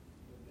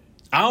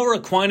Our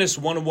Aquinas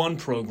 101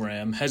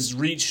 program has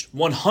reached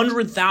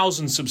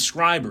 100,000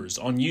 subscribers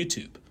on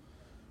YouTube.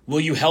 Will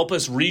you help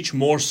us reach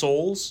more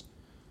souls?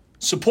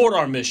 Support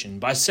our mission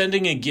by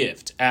sending a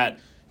gift at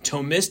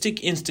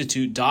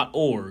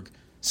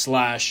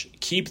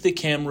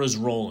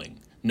thomisticinstitute.org/keepthecamerasrolling.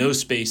 No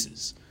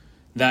spaces.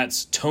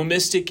 That's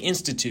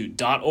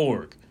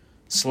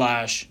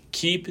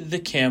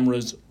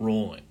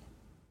thomisticinstitute.org/keepthecamerasrolling.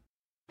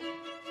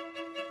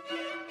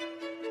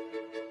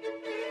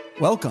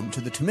 Welcome to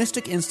the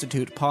Thomistic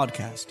Institute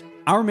podcast.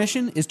 Our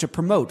mission is to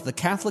promote the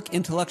Catholic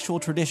intellectual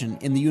tradition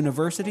in the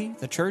university,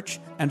 the church,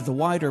 and the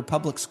wider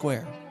public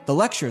square. The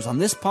lectures on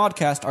this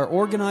podcast are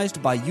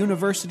organized by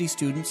university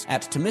students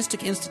at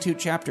Thomistic Institute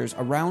chapters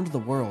around the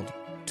world.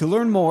 To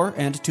learn more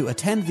and to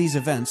attend these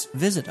events,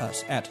 visit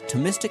us at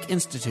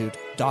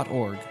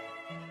thomisticinstitute.org.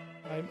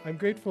 I'm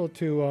grateful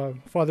to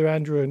Father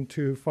Andrew and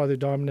to Father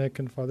Dominic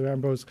and Father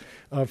Ambrose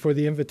for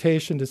the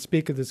invitation to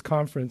speak at this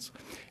conference,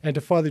 and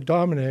to Father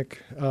Dominic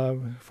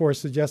for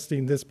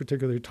suggesting this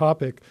particular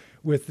topic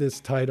with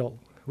this title,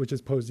 which is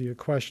posing a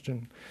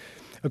question.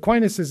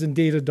 Aquinas is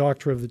indeed a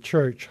doctor of the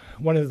Church,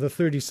 one of the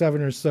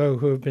 37 or so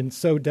who have been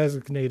so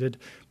designated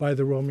by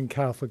the Roman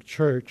Catholic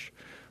Church.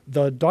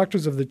 The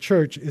Doctors of the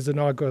Church is an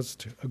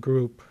august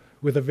group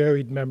with a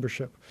varied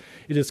membership.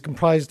 It is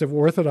comprised of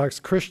Orthodox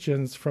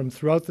Christians from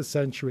throughout the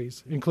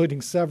centuries,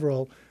 including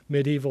several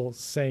medieval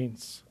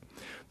saints.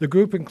 The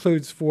group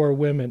includes 4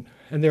 women,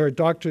 and there are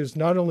doctors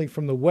not only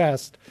from the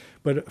West,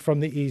 but from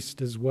the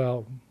East as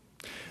well.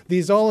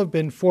 These all have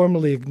been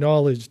formally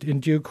acknowledged in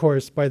due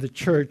course by the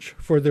Church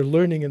for their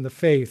learning in the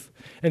faith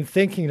and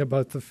thinking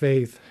about the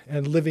faith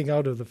and living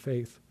out of the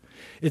faith.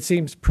 It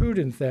seems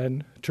prudent,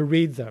 then, to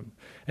read them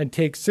and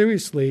take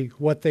seriously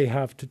what they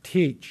have to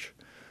teach.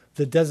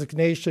 The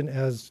designation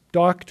as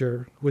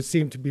doctor would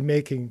seem to be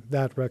making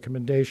that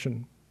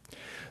recommendation.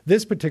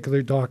 This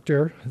particular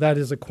doctor, that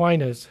is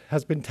Aquinas,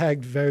 has been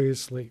tagged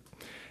variously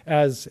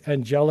as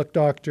angelic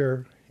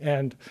doctor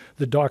and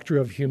the doctor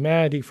of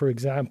humanity, for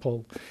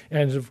example,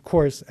 and of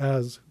course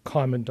as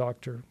common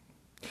doctor.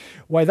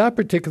 Why that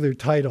particular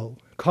title,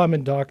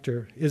 common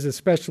doctor, is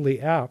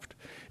especially apt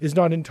is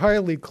not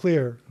entirely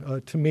clear,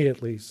 to me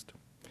at least.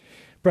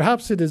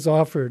 Perhaps it is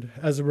offered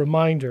as a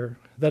reminder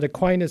that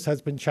Aquinas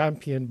has been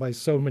championed by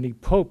so many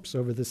popes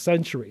over the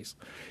centuries.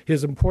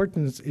 His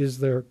importance is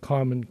their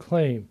common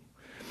claim.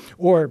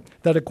 Or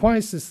that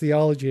Aquinas'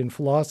 theology and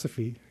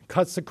philosophy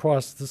cuts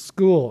across the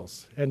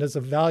schools and is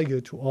of value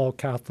to all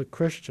Catholic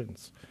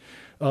Christians,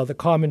 the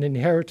common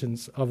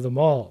inheritance of them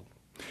all.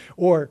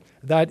 Or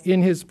that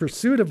in his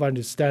pursuit of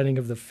understanding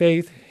of the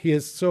faith, he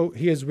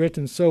has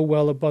written so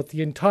well about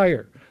the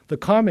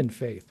common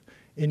faith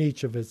in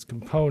each of its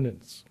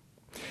components.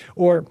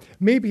 Or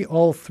maybe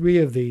all 3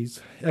 of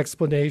these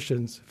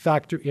explanations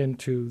factor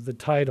into the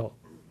title.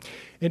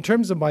 In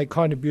terms of my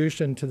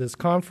contribution to this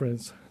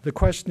conference, the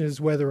question is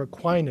whether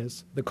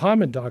Aquinas, the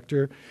common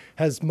doctor,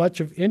 has much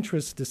of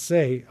interest to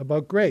say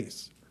about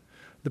grace.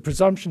 The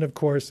presumption, of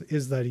course,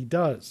 is that he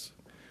does.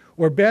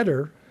 Or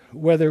better,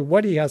 whether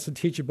what he has to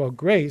teach about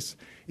grace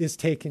is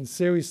taken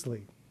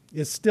seriously,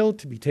 is still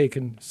to be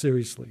taken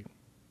seriously.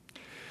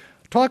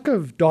 Talk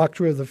of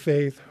doctor of the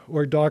faith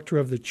or doctor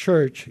of the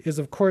church is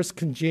of course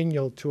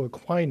congenial to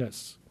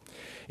Aquinas.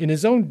 In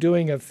his own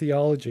doing of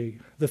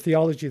theology, the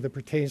theology that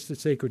pertains to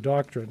sacred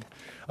doctrine,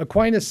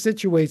 Aquinas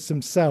situates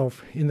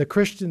himself in the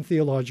Christian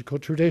theological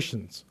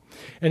traditions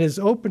and is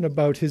open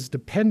about his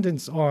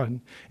dependence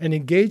on and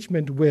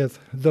engagement with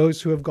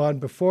those who have gone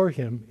before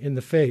him in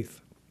the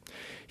faith.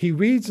 He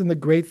reads in the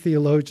great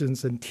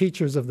theologians and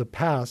teachers of the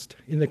past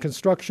in the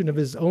construction of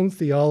his own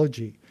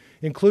theology,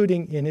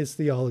 including in his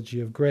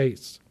theology of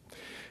grace.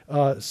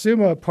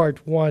 Summa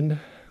Part 1,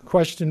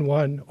 Question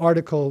 1,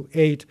 Article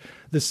 8,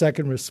 the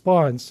second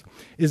response,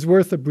 is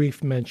worth a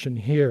brief mention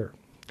here.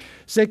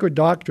 Sacred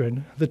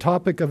doctrine, the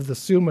topic of the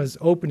Summa's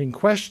opening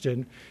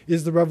question,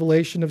 is the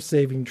revelation of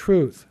saving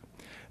truth.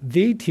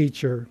 The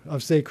teacher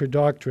of sacred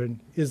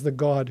doctrine is the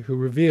God who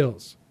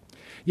reveals.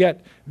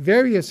 Yet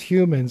various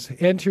humans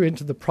enter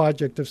into the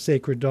project of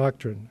sacred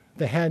doctrine,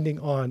 the handing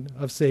on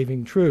of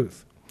saving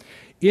truth.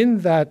 In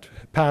that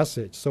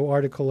passage, so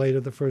Article 8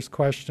 of the first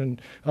question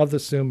of the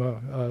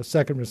Summa,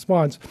 second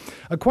response,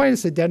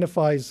 Aquinas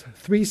identifies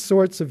 3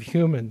 sorts of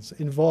humans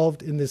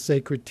involved in this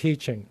sacred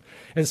teaching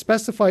and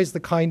specifies the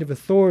kind of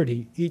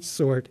authority each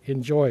sort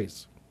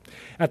enjoys.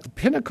 At the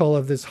pinnacle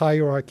of this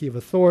hierarchy of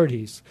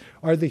authorities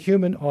are the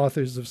human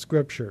authors of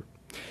Scripture.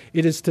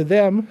 It is to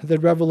them that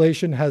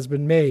revelation has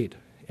been made,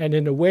 and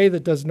in a way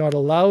that does not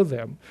allow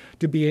them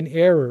to be in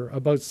error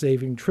about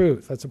saving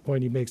truth. That's a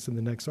point he makes in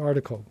the next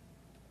article.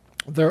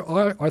 Their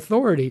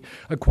authority,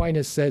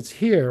 Aquinas says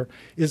here,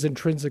 is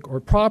intrinsic or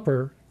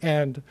proper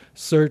and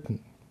certain.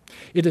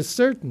 It is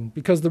certain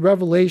because the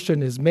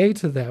revelation is made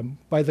to them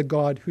by the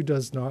God who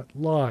does not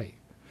lie.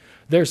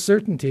 Their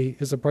certainty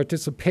is a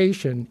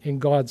participation in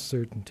God's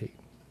certainty.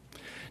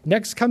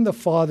 Next come the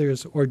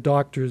fathers or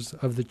doctors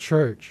of the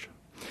Church.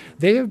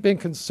 They have been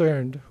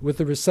concerned with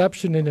the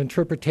reception and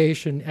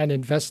interpretation and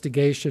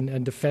investigation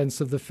and defense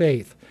of the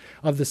faith,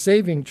 of the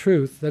saving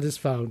truth that is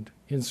found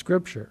in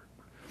Scripture.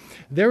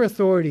 Their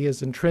authority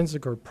is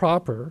intrinsic or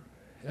proper,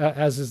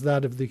 as is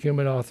that of the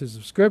human authors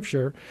of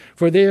Scripture,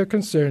 for they are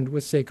concerned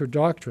with sacred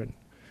doctrine,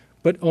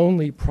 but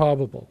only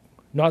probable,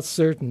 not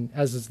certain,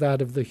 as is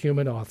that of the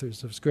human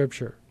authors of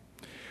Scripture.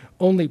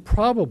 Only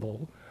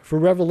probable, for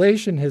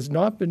revelation has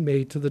not been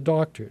made to the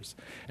doctors,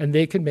 and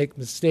they can make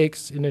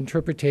mistakes in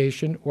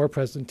interpretation or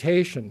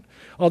presentation,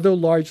 although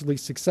largely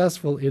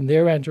successful in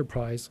their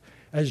enterprise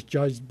as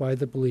judged by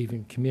the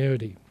believing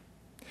community.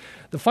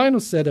 The final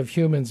set of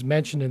humans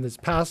mentioned in this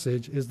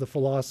passage is the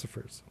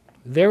philosophers.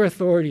 Their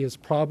authority is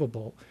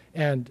probable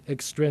and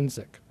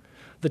extrinsic.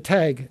 The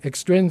tag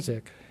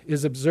extrinsic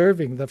is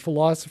observing that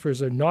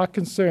philosophers are not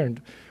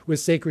concerned with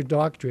sacred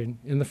doctrine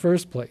in the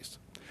first place.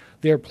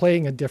 They are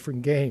playing a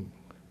different game.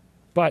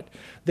 But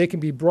they can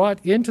be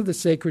brought into the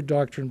sacred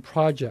doctrine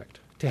project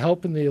to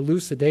help in the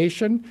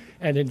elucidation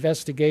and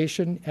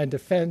investigation and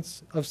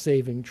defense of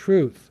saving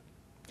truth.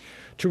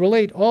 To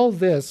relate all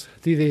this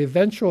to the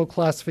eventual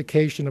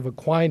classification of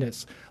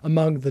Aquinas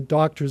among the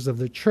doctors of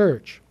the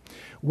Church,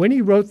 when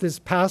he wrote this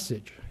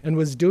passage and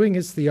was doing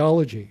his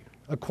theology,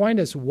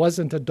 Aquinas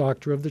wasn't a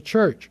doctor of the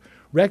Church,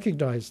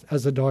 recognized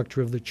as a doctor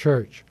of the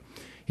Church.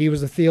 He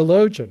was a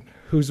theologian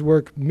whose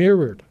work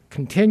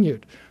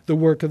continued the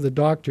work of the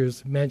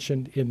doctors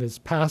mentioned in this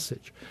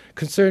passage,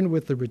 concerned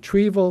with the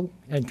retrieval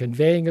and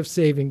conveying of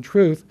saving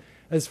truth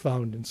as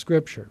found in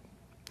Scripture.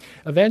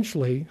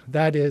 Eventually,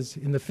 that is,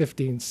 in the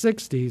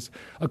 1560s,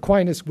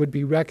 Aquinas would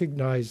be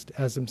recognized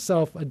as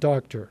himself a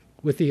doctor,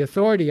 with the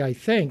authority, I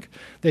think,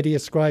 that he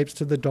ascribes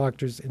to the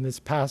doctors in this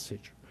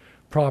passage,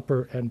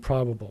 proper and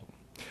probable.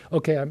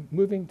 Okay, I'm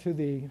moving to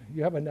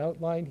you have an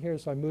outline here,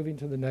 so I'm moving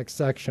to the next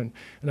section,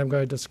 and I'm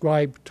going to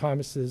describe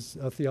Thomas's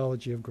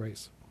theology of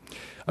grace.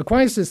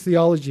 Aquinas'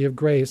 theology of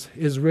grace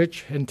is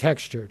rich and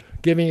textured,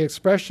 giving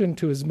expression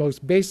to his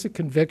most basic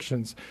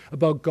convictions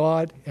about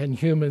God and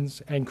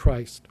humans and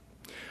Christ.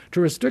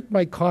 To restrict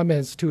my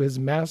comments to his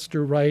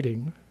master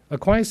writing,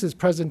 Aquinas'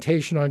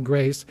 presentation on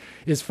grace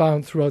is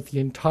found throughout the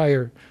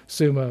entire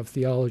Summa of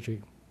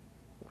Theology.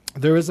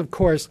 There is, of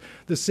course,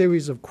 the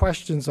series of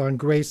questions on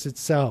grace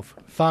itself,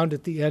 found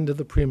at the end of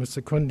the Prima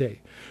Secundae,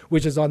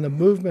 which is on the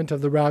movement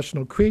of the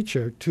rational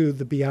creature to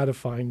the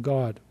beatifying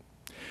God.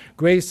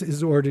 Grace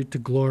is ordered to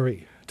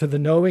glory, to the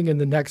knowing in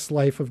the next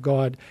life of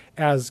God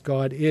as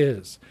God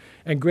is,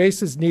 and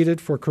grace is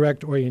needed for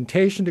correct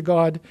orientation to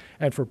God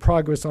and for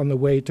progress on the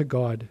way to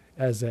God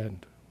as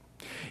end.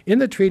 In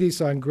the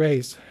treatise on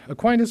grace,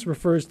 Aquinas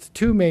refers to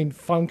two main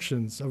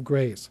functions of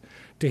grace: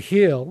 to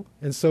heal,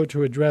 and so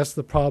to address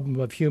the problem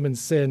of human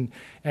sin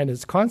and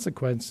its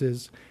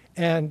consequences,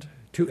 and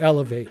to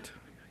elevate.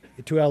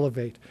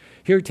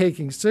 Here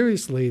taking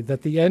seriously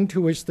that the end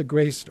to which the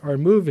grace are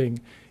moving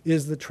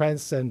is the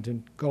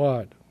transcendent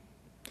God.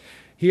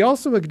 He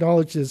also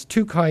acknowledges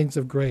two kinds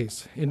of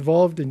grace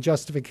involved in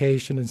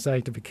justification and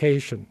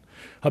sanctification: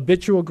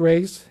 habitual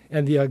grace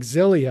and the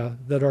auxilia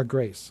that are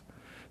grace.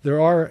 There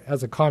are,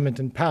 as a comment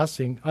in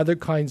passing, other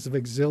kinds of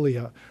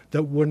auxilia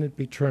that wouldn't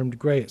be termed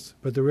grace,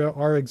 but there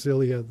are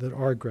auxilia that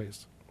are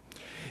grace.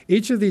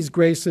 Each of these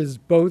graces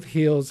both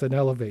heals and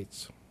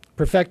elevates.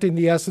 Perfecting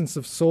the essence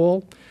of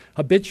soul,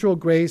 habitual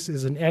grace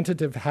is an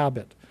entative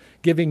habit,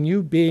 giving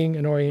new being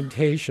and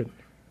orientation.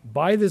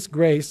 By this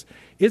grace,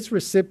 its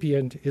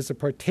recipient is a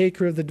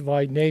partaker of the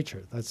divine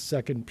nature. That's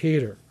 2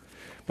 Peter.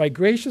 By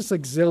gracious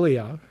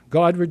auxilia,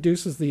 God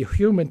reduces the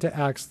human to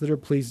acts that are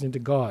pleasing to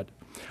God,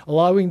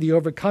 allowing the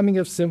overcoming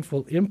of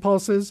sinful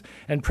impulses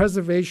and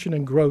preservation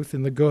and growth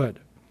in the good.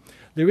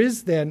 There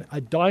is then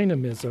a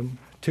dynamism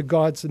to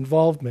God's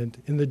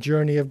involvement in the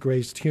journey of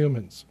graced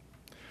humans.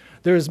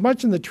 There is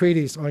much in the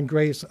treatise on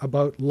grace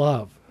about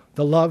love,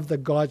 the love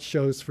that God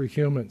shows for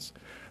humans.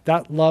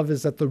 That love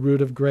is at the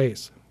root of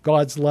grace.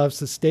 God's love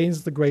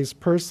sustains the grace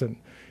person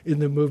in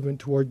the movement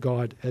toward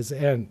God as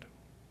end.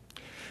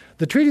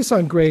 The treatise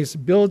on grace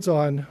builds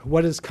on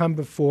what has come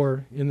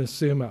before in the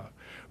Summa,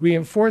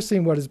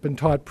 reinforcing what has been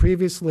taught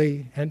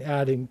previously and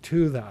adding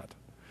to that.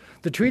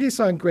 The treatise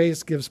on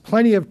grace gives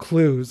plenty of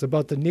clues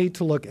about the need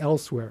to look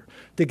elsewhere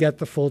to get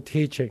the full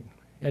teaching,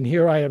 and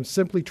here I am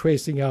simply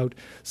tracing out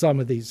some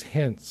of these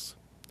hints.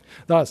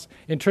 Thus,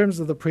 in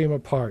terms of the prima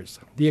pars,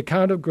 the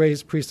account of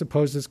grace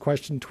presupposes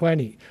question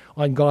 20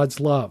 on God's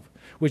love,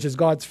 which is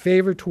God's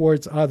favor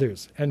towards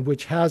others and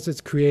which has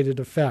its created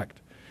effect.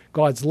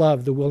 God's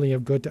love, the willing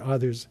of good to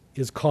others,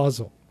 is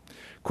causal.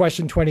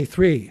 Question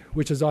 23,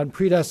 which is on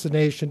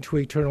predestination to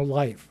eternal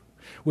life,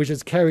 which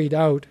is carried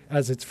out,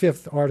 as its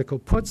fifth article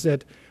puts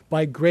it,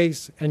 by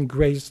grace and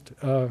graced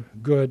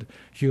good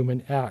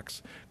human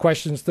acts.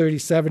 Questions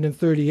 37 and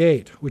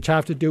 38, which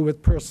have to do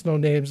with personal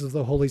names of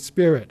the Holy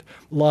Spirit,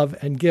 love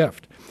and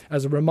gift.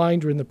 As a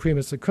reminder, in the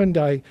Prima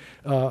Secundae,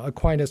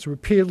 Aquinas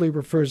repeatedly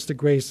refers to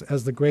grace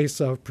as the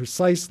grace of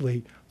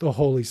precisely the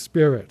Holy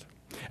Spirit.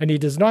 And he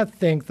does not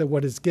think that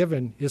what is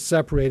given is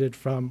separated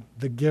from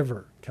the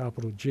giver,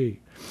 capital G.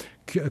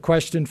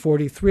 Question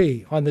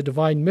 43, on the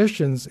divine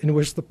missions in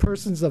which the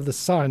persons of the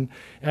Son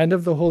and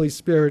of the Holy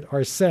Spirit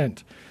are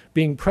sent,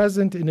 being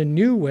present in a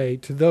new way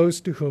to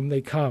those to whom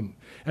they come,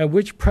 and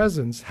which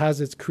presence has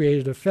its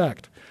created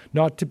effect,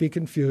 not to be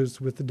confused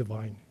with the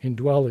divine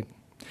indwelling.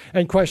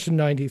 And question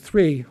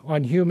 93,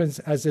 on humans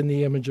as in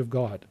the image of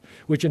God,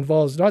 which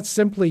involves not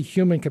simply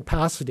human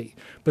capacity,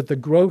 but the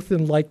growth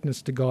in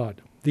likeness to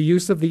God. The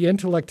use of the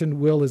intellect and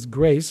will is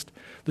graced.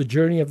 The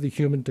journey of the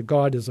human to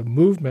God is a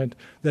movement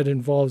that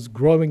involves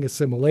growing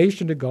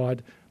assimilation to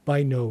God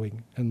by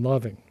knowing and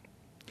loving.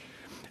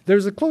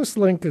 There's a close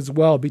link as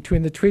well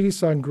between the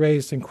treatise on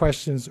grace and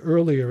questions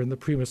earlier in the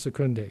Prima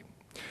Secundae.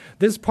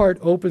 This part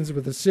opens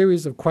with a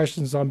series of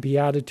questions on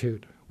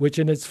beatitude, which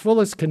in its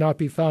fullest cannot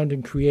be found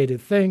in created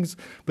things,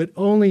 but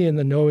only in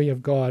the knowing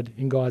of God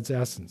in God's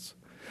essence.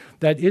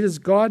 That it is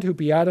God who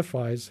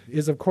beatifies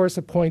is, of course,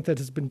 a point that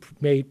has been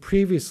made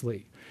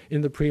previously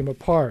in the Prima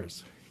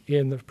Pars,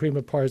 in the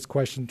Prima Pars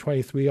question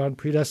 23 on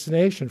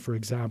predestination, for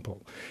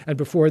example, and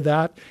before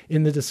that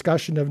in the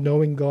discussion of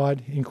knowing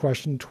God in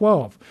question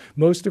 12,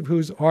 most of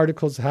whose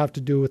articles have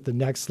to do with the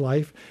next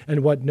life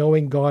and what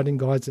knowing God in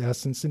God's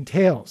essence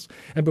entails,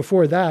 and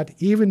before that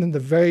even in the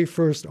very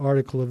first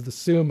article of the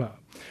Summa,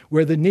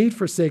 where the need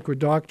for sacred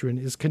doctrine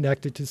is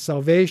connected to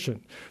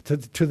salvation,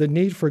 to the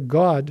need for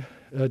God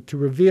to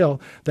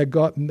reveal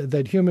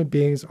that human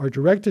beings are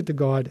directed to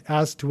God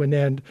as to an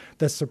end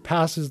that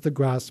surpasses the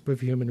grasp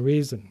of human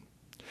reason.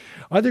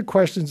 Other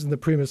questions in the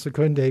Prima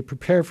Secundae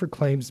prepare for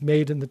claims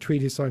made in the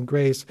Treatise on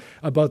Grace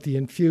about the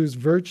infused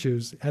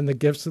virtues and the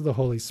gifts of the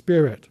Holy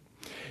Spirit.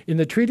 In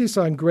the Treatise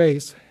on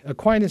Grace,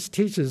 Aquinas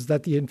teaches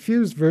that the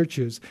infused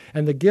virtues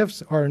and the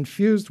gifts are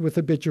infused with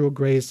habitual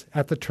grace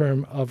at the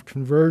term of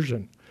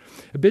conversion.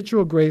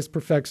 Habitual grace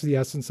perfects the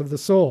essence of the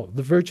soul,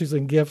 the virtues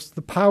and gifts,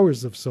 the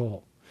powers of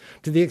soul.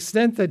 To the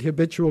extent that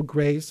habitual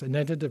grace, an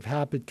enitative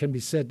habit, can be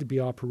said to be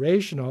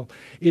operational,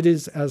 it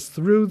is as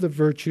through the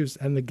virtues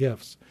and the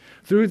gifts,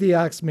 through the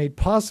acts made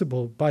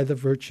possible by the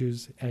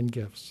virtues and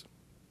gifts.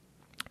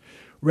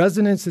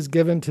 Resonance is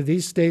given to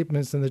these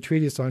statements in the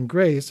Treatise on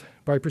Grace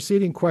by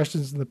preceding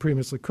questions in the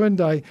Prima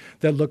Secundae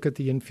that look at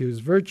the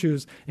infused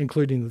virtues,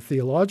 including the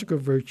theological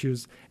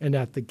virtues, and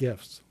at the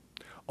gifts.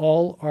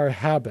 All are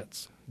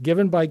habits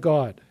given by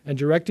God and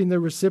directing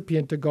the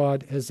recipient to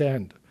God as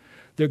end.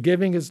 Their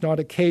giving is not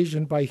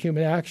occasioned by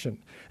human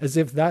action, as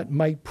if that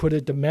might put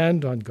a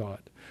demand on God.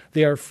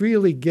 They are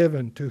freely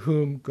given to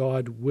whom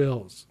God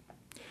wills.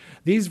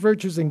 These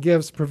virtues and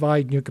gifts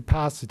provide new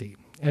capacity,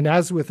 and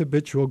as with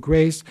habitual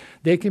grace,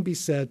 they can be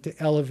said to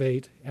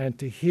elevate and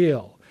to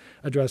heal,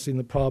 addressing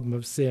the problem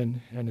of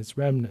sin and its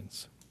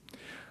remnants.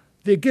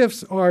 The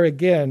gifts are,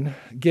 again,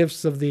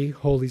 gifts of the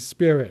Holy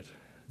Spirit.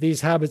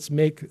 These habits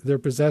make their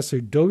possessor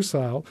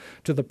docile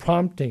to the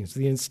promptings,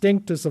 the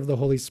instinctus of the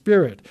Holy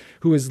Spirit,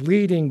 who is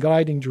leading,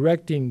 guiding,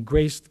 directing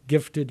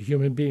grace-gifted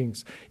human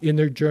beings in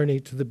their journey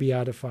to the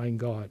beatifying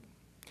God.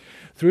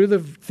 Through the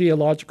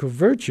theological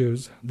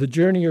virtues, the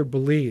journeyer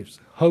believes,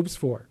 hopes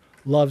for,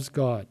 loves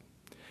God.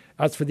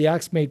 As for the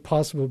acts made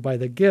possible by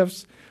the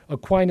gifts,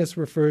 Aquinas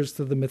refers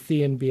to the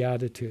Matthean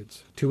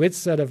Beatitudes, to its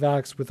set of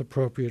acts with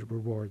appropriate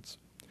rewards.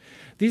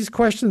 These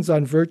questions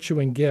on virtue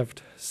and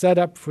gift set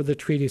up for the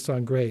Treatise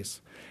on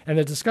Grace, and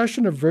the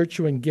discussion of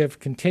virtue and gift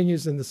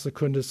continues in the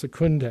Secunda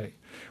Secundae,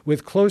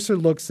 with closer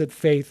looks at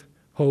faith,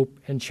 hope,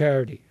 and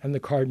charity, and the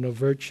cardinal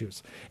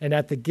virtues, and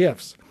at the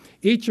gifts,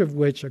 each of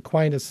which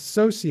Aquinas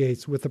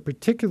associates with a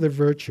particular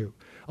virtue,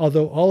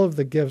 although all of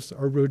the gifts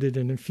are rooted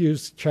in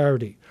infused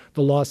charity,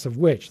 the loss of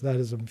which, that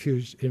is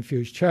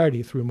infused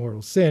charity through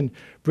mortal sin,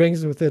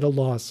 brings with it a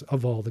loss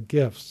of all the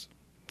gifts.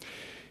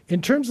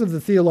 In terms of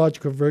the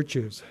theological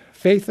virtues,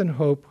 faith and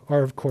hope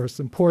are, of course,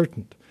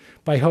 important.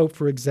 By hope,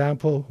 for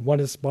example, one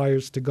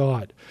aspires to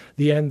God,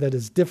 the end that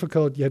is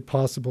difficult yet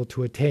possible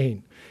to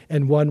attain,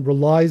 and one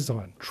relies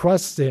on,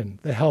 trusts in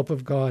the help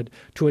of God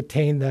to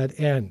attain that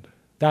end.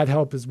 That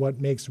help is what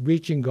makes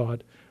reaching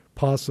God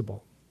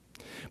possible.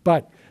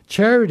 But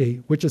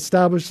charity, which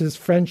establishes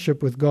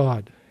friendship with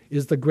God,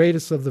 is the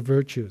greatest of the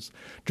virtues,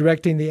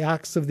 directing the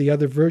acts of the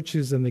other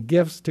virtues and the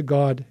gifts to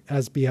God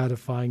as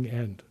beatifying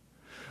end.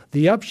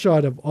 The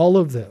upshot of all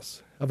of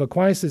this, of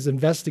Aquinas'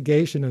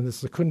 investigation in the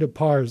Secunda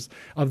Pars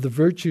of the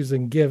virtues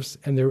and gifts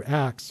and their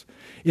acts,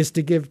 is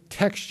to give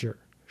texture,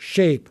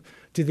 shape,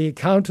 to the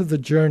account of the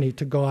journey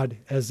to God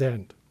as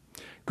end.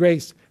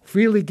 Grace,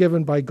 freely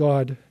given by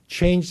God,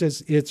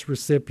 changes its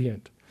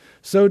recipient.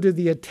 So do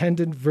the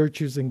attendant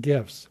virtues and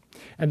gifts.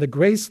 And the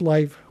grace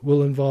life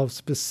will involve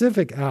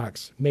specific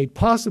acts made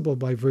possible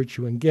by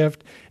virtue and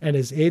gift and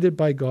is aided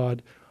by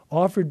God,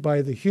 offered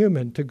by the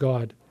human to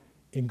God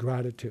in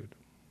gratitude.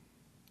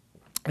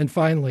 And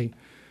finally,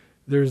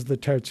 there's the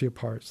Tertia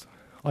Pars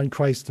on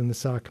Christ and the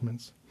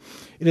sacraments.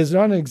 It is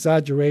not an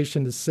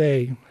exaggeration to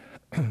say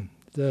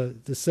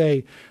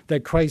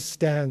that Christ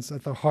stands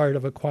at the heart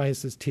of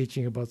Aquinas'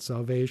 teaching about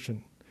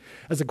salvation.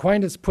 As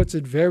Aquinas puts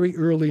it very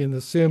early in the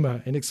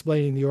Summa, in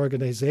explaining the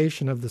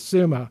organization of the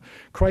Summa,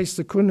 Christ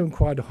secundum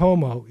quod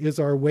homo is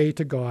our way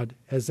to God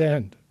as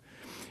end.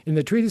 In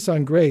the Treatise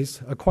on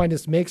Grace,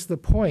 Aquinas makes the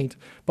point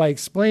by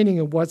explaining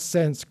in what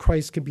sense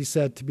Christ can be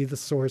said to be the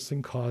source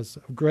and cause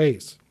of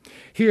grace.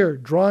 Here,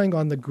 drawing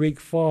on the Greek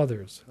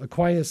fathers,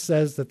 Aquinas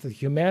says that the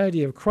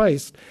humanity of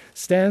Christ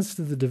stands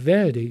to the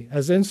divinity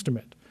as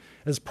instrument,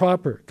 as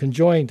proper,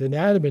 conjoined, and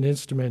adamant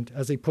instrument,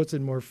 as he puts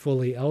it more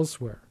fully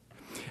elsewhere.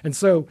 And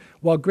so,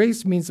 while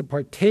grace means a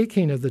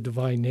partaking of the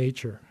divine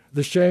nature,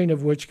 the sharing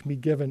of which can be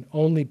given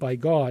only by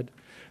God,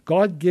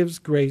 God gives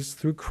grace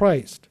through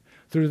Christ,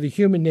 through the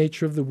human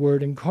nature of the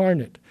Word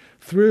incarnate,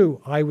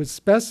 through, I would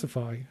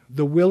specify,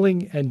 the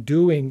willing and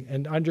doing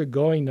and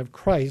undergoing of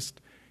Christ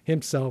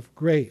himself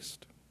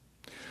graced.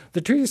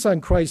 The treatise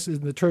on Christ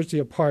in the Theology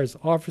of Pars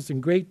offers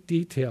in great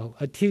detail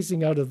a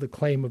teasing out of the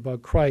claim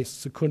about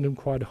Christ, secundum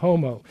quod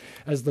homo,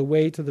 as the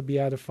way to the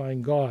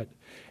beatifying God,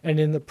 and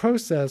in the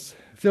process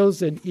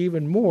fills in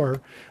even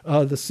more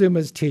the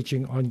Summa's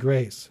teaching on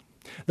grace.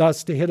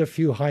 Thus, to hit a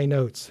few high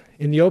notes,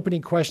 in the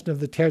opening question of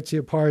the Theology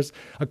of Pars,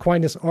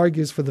 Aquinas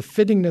argues for the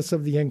fittingness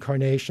of the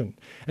Incarnation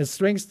and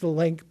strengthens the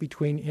link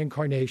between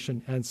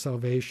incarnation and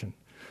salvation.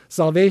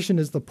 Salvation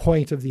is the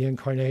point of the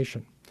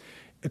Incarnation.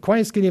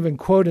 Aquinas can even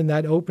quote in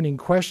that opening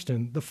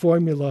question the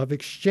formula of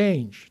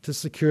exchange to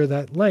secure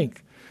that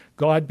link.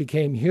 God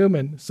became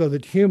human so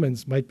that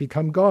humans might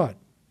become God.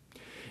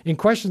 In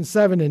questions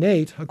 7 and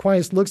 8,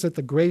 Aquinas looks at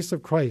the grace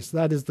of Christ,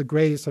 that is, the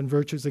grace and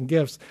virtues and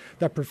gifts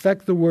that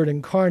perfect the Word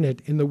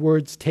incarnate in the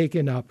Word's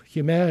taken up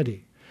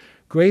humanity.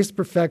 Grace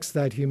perfects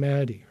that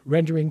humanity,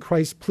 rendering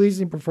Christ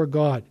pleasing before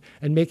God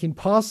and making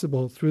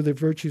possible through the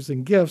virtues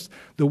and gifts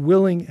the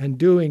willing and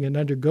doing and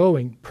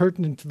undergoing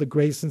pertinent to the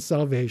grace and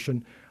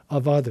salvation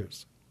of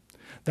others.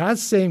 That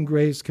same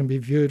grace can be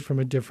viewed from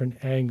a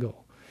different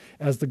angle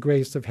as the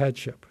grace of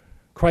headship.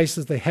 Christ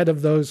is the head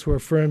of those who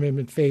affirm him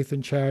in faith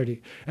and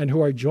charity and who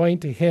are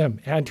joined to him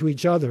and to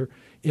each other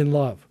in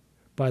love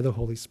by the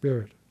Holy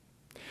Spirit.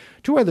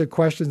 Two other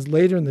questions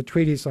later in the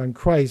treatise on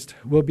Christ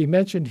will be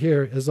mentioned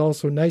here as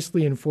also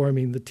nicely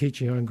informing the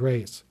teaching on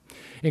grace.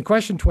 In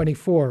question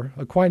 24,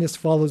 Aquinas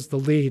follows the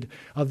lead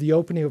of the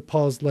opening of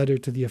Paul's letter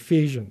to the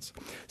Ephesians,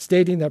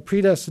 stating that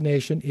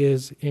predestination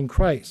is in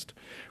Christ.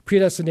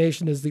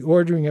 Predestination is the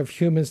ordering of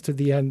humans to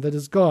the end that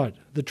is God,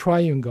 the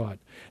triune God,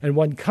 and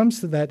one comes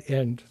to that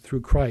end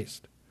through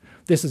Christ.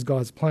 This is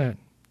God's plan.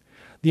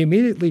 The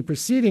immediately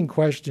preceding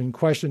question,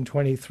 question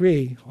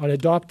 23, on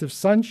adoptive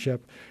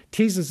sonship,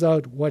 teases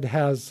out what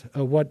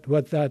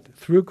that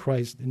through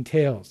Christ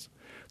entails.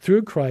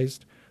 Through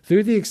Christ,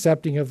 through the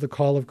accepting of the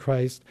call of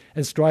Christ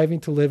and striving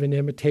to live in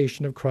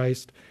imitation of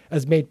Christ,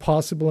 as made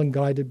possible and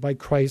guided by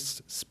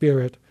Christ's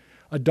Spirit,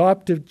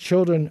 adopted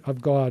children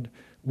of God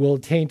will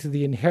attain to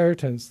the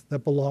inheritance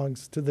that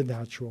belongs to the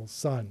natural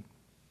Son.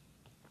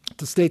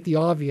 To state the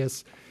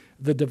obvious,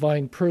 the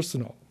divine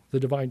personal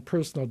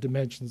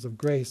dimensions of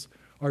grace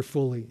are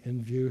fully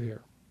in view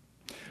here.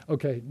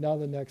 Okay, now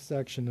the next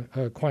section,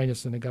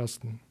 Aquinas and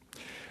Augustine.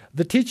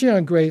 The teaching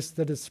on grace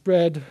that is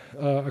spread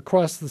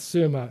across the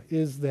Summa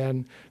is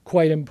then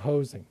quite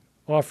imposing,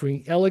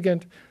 offering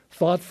elegant,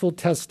 thoughtful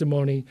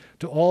testimony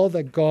to all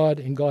that God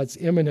in God's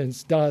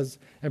immanence does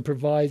and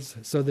provides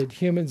so that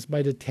humans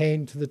might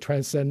attain to the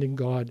transcending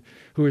God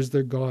who is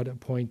their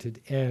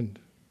God-appointed end.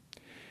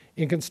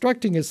 In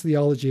constructing his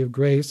theology of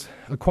grace,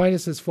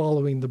 Aquinas is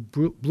following the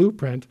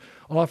blueprint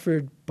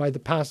offered by the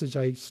passage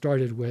I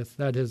started with,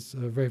 that is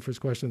the very first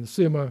question in the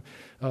Summa,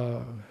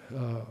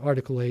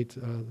 Article 8,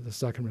 the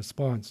second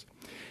response.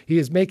 He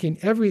is making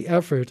every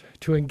effort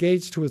to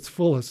engage to its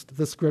fullest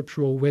the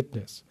scriptural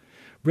witness,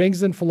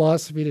 brings in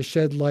philosophy to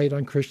shed light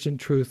on Christian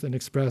truth and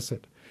express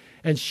it,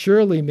 and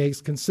surely makes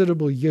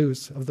considerable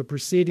use of the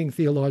preceding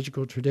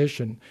theological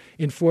tradition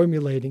in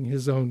formulating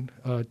his own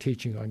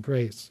teaching on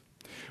grace.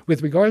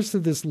 With regards to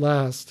this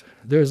last,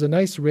 there is a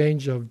nice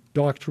range of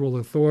doctrinal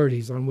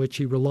authorities on which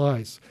he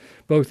relies,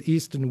 both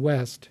East and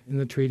West, in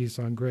the treatise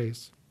on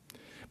grace.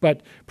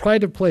 But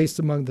pride of place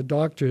among the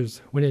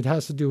doctors when it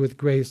has to do with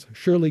grace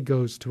surely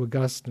goes to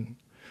Augustine.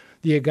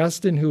 The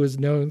Augustine who is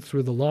known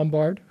through the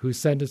Lombard, whose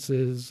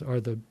sentences are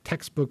the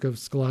textbook of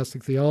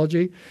scholastic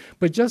theology,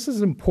 but just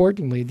as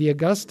importantly, the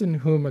Augustine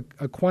whom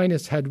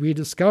Aquinas had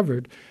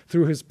rediscovered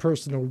through his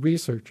personal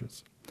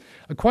researches.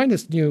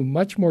 Aquinas knew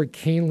much more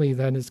keenly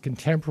than his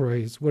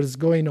contemporaries what is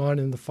going on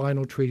in the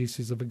final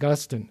treatises of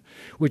Augustine,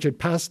 which had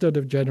passed out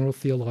of general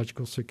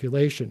theological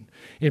circulation,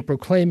 in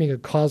proclaiming a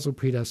causal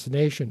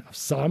predestination of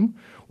some,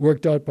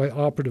 worked out by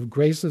operative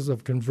graces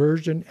of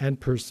conversion and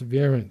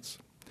perseverance.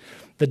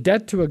 The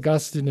debt to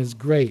Augustine is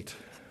great.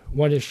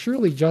 One is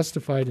surely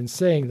justified in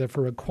saying that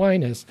for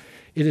Aquinas,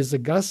 it is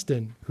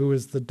Augustine who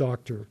is the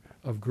doctor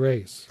of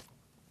grace.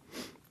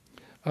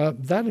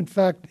 That, in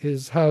fact,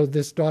 is how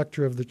this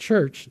doctor of the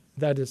Church,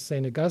 that is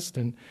St.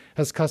 Augustine,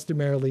 has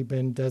customarily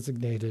been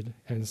designated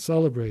and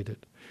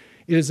celebrated.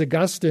 It is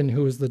Augustine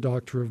who is the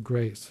doctor of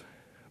grace.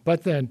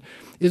 But then,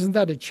 isn't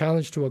that a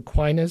challenge to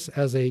Aquinas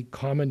as a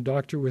common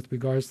doctor with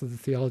regards to the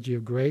theology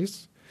of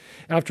grace?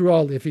 After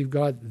all, if you've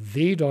got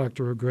the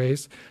doctor of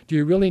grace, do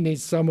you really need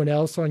someone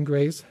else on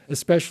grace,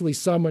 especially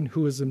someone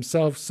who is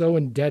himself so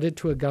indebted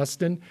to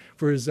Augustine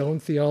for his own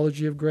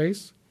theology of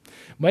grace?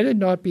 Might it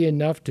not be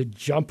enough to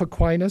jump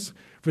Aquinas?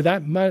 For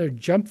that matter,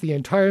 jump the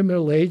entire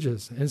Middle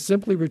Ages and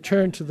simply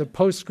return to the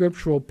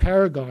post-scriptural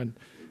paragon.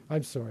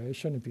 I'm sorry, I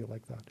shouldn't be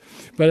like that.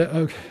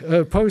 But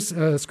a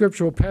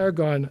post-scriptural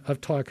paragon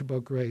of talk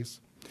about grace.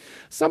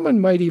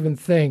 Someone might even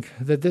think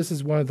that this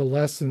is one of the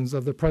lessons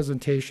of the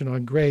presentation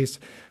on grace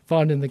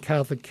found in the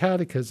Catholic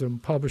Catechism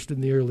published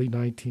in the early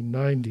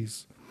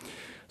 1990s.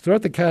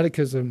 Throughout the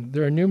Catechism,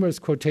 there are numerous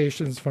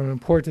quotations from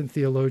important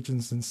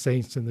theologians and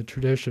saints in the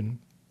tradition.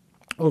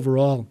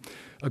 Overall,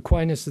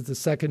 Aquinas is the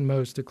second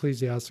most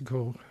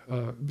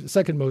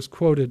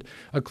quoted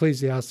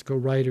ecclesiastical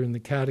writer in the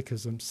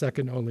Catechism,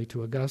 second only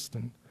to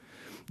Augustine.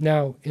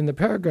 Now, in the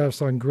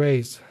paragraphs on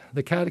grace,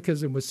 the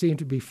Catechism was seen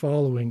to be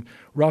following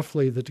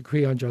roughly the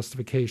decree on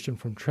justification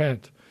from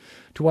Trent.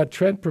 To what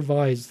Trent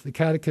provides, the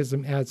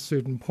Catechism adds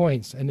certain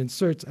points and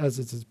inserts, as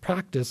is its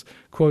practice,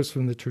 quotes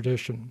from the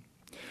tradition.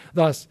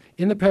 Thus,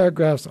 in the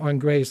paragraphs on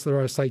grace, there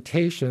are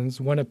citations,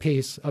 one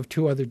apiece, of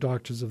two other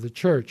doctors of the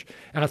Church,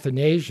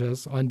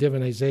 Athanasius on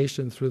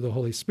divinization through the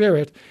Holy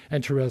Spirit,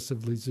 and Therese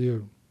of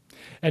Lisieux.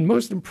 And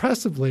most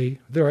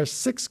impressively, there are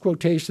 6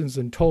 quotations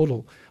in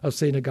total of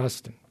St.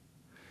 Augustine.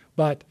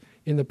 But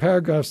in the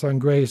paragraphs on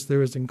grace,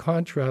 there is in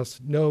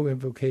contrast no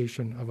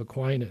invocation of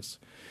Aquinas.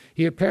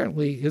 He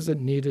apparently isn't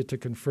needed to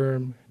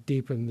confirm,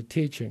 deepen the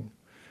teaching.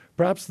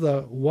 Perhaps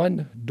the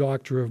one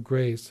doctor of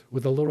grace,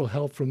 with a little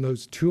help from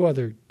those 2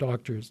 other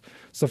doctors,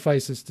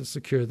 suffices to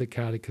secure the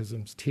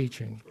Catechism's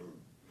teaching.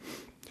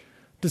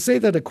 To say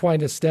that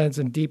Aquinas stands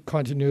in deep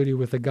continuity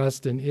with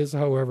Augustine is,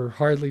 however,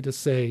 hardly to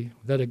say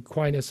that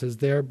Aquinas has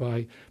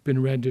thereby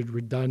been rendered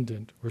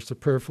redundant or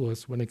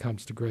superfluous when it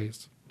comes to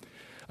grace.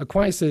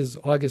 Aquinas'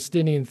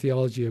 Augustinian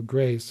theology of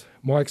grace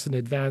marks an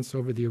advance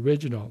over the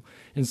original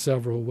in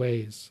several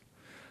ways.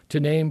 To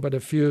name but a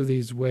few of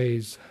these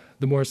ways,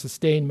 the more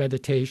sustained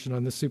meditation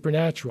on the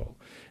supernatural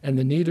and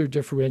the neater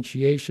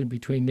differentiation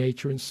between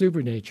nature and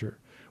supernature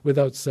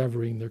without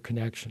severing their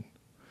connection.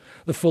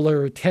 The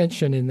fuller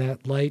attention in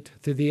that light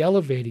to the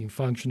elevating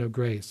function of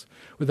grace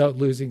without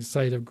losing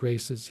sight of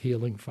grace's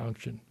healing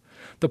function.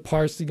 The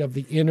parsing of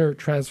the inner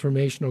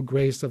transformational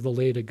grace of the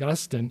late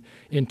Augustine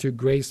into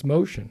grace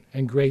motion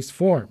and grace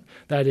form,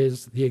 that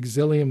is, the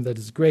auxilium that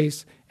is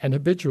grace and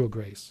habitual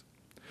grace.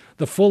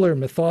 The fuller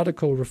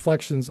methodical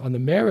reflections on the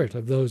merit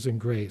of those in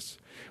grace,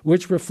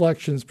 which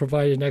reflections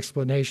provide an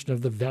explanation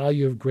of the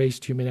value of grace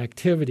to human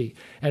activity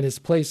and its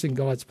place in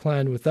God's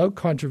plan without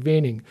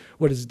contravening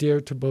what is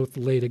dear to both the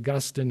late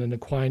Augustine and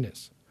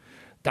Aquinas.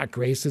 That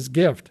grace is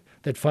gift,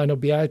 that final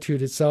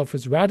beatitude itself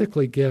is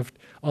radically gift,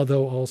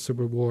 although also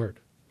reward.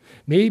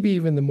 Maybe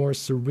even the more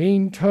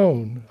serene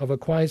tone of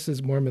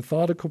Aquinas' more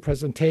methodical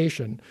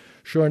presentation,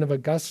 shorn of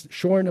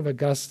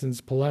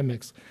Augustine's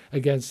polemics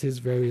against his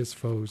various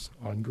foes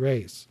on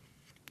grace.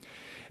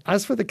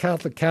 As for the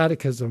Catholic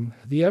Catechism,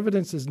 the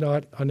evidence is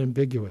not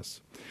unambiguous.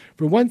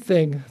 For one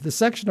thing, the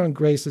section on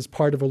grace is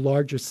part of a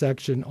larger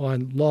section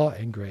on law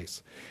and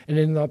grace. And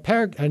in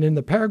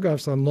the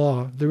paragraphs on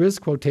law, there is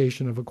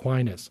quotation of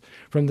Aquinas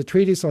from the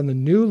treatise on the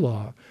New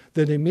Law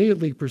that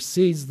immediately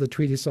precedes the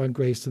treatise on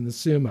grace in the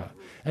Summa,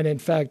 and in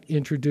fact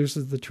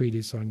introduces the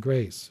treatise on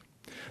grace.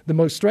 The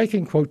most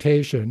striking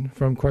quotation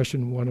from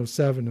question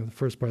 107 of the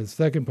first part of the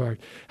second part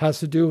has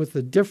to do with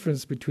the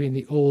difference between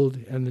the Old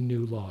and the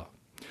New Law.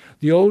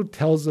 The Old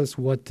tells us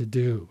what to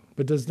do,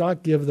 but does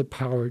not give the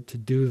power to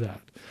do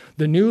that.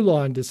 The New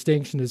Law in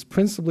distinction is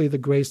principally the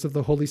grace of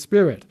the Holy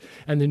Spirit,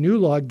 and the New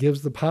Law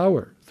gives the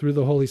power through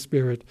the Holy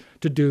Spirit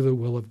to do the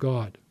will of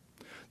God.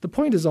 The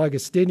point is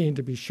Augustinian,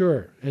 to be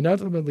sure, and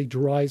ultimately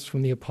derives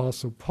from the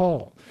Apostle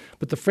Paul,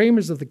 but the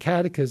framers of the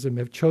Catechism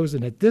have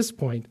chosen at this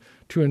point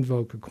to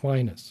invoke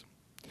Aquinas.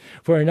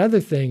 For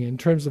another thing, in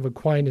terms of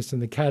Aquinas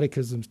and the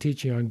Catechism's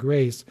teaching on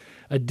grace,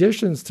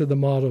 additions to the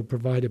model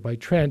provided by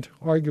Trent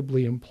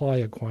arguably imply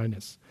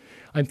Aquinas.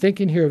 I'm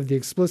thinking here of the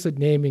explicit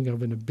naming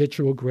of an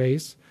habitual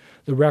grace,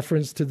 the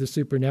reference to the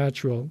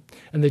supernatural,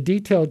 and the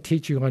detailed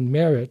teaching on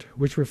merit,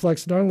 which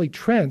reflects not only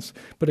Trent's,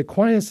 but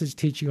Aquinas'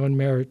 teaching on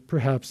merit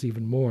perhaps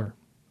even more.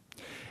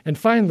 And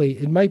finally,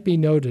 it might be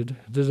noted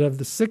that of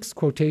the 6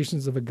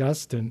 quotations of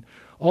Augustine,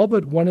 all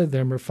but one of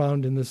them are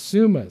found in the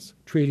Summa's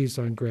treatise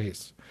on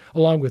grace,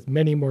 along with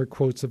many more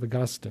quotes of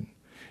Augustine,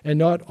 and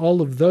not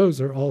all of those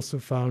are also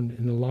found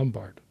in the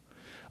Lombard.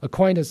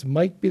 Aquinas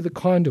might be the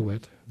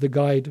conduit, the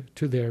guide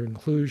to their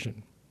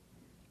inclusion.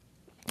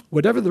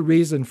 Whatever the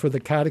reason for the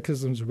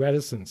Catechism's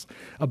reticence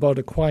about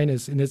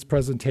Aquinas in its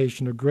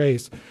presentation of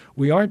grace,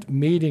 we aren't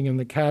meeting in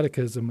the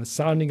Catechism a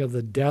sounding of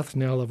the death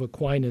knell of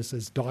Aquinas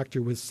as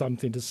doctor with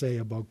something to say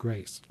about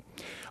grace.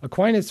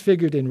 Aquinas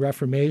figured in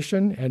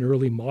Reformation and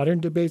early modern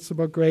debates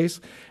about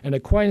grace, and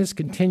Aquinas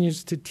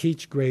continues to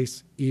teach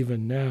grace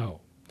even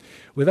now.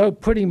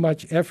 Without putting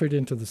much effort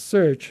into the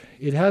search,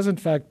 it has in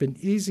fact been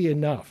easy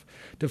enough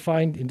to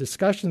find in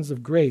discussions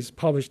of grace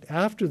published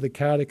after the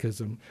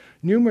Catechism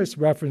numerous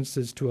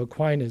references to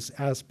Aquinas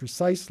as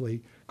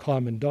precisely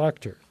common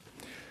doctor.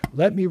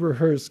 Let me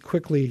rehearse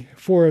quickly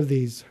 4 of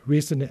these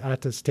recent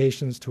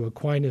attestations to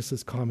Aquinas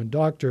as common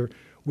doctor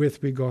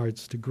with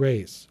regards to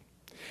grace.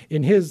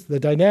 In his The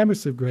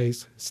Dynamics of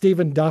Grace,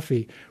 Stephen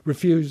Duffy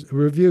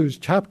reviews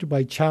chapter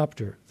by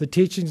chapter the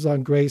teachings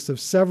on grace of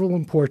several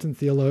important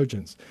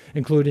theologians,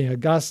 including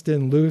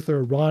Augustine,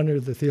 Luther,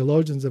 Rahner, the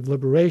theologians of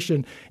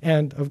liberation,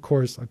 and, of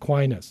course,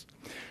 Aquinas.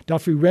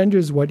 Duffy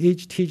renders what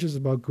each teaches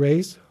about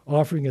grace,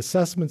 offering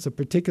assessments of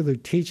particular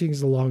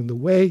teachings along the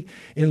way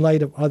in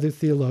light of other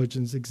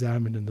theologians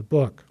examined in the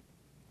book.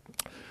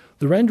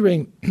 The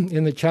rendering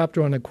in the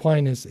chapter on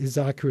Aquinas is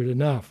accurate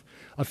enough.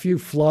 A few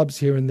flubs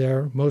here and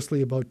there,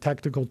 mostly about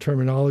technical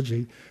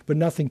terminology, but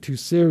nothing too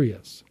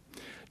serious.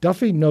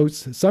 Duffy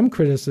notes some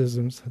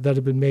criticisms that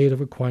have been made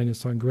of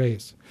Aquinas on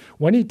grace.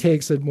 One he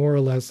takes at more or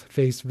less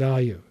face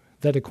value,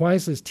 that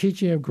Aquinas'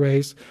 teaching of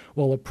grace,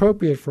 while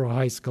appropriate for a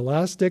high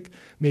scholastic,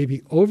 may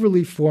be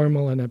overly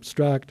formal and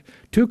abstract,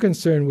 too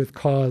concerned with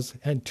cause,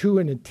 and too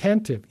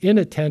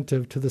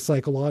inattentive to the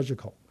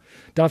psychological.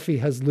 Duffy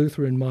has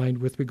Luther in mind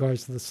with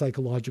regards to the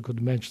psychological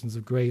dimensions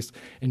of grace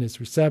in its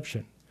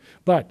reception.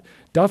 But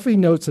Duffy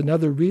notes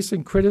another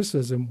recent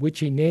criticism which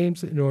he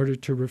names in order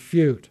to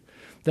refute,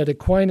 that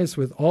Aquinas,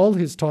 with all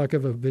his talk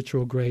of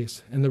habitual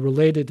grace and the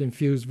related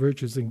infused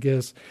virtues and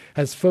gifts,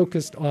 has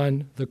focused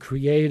on the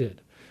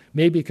created,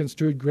 maybe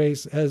construed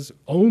grace as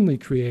only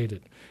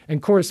created,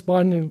 and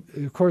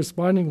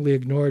correspondingly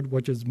ignored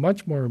what is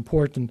much more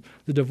important,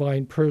 the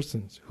divine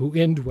persons who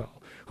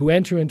indwell, who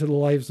enter into the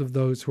lives of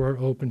those who are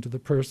open to the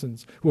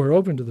persons, who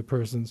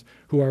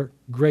are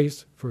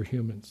grace for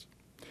humans.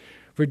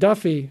 For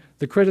Duffy,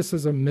 the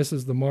criticism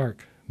misses the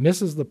mark,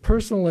 misses the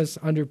personalist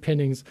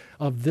underpinnings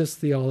of this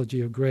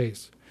theology of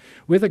grace.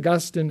 With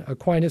Augustine,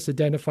 Aquinas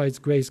identifies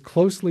grace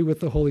closely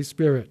with the Holy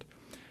Spirit,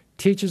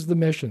 teaches the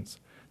missions,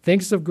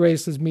 thinks of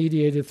grace as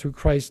mediated through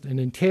Christ and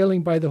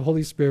entailing by the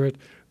Holy Spirit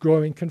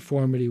growing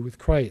conformity with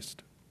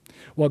Christ.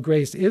 While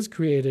grace is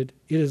created,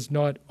 it is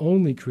not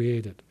only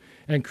created,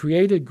 and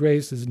created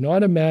grace is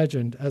not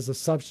imagined as a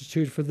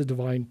substitute for the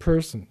divine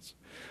persons.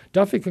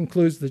 Duffy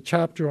concludes the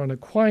chapter on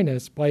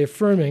Aquinas by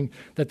affirming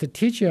that the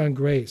teaching on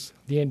grace,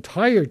 the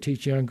entire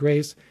teaching on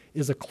grace,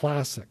 is a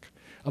classic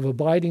of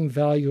abiding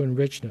value and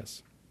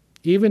richness.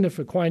 Even if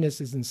Aquinas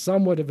is in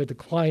somewhat of a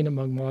decline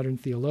among modern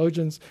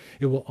theologians,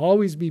 it will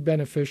always be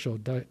beneficial,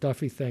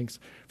 Duffy thinks,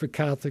 for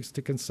Catholics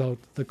to consult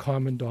the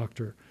Common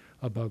Doctor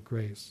about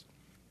grace.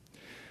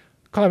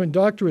 Common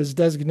Doctor as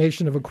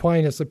designation of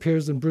Aquinas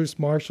appears in Bruce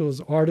Marshall's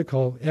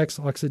article, Ex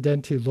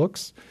Occidente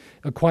Lux,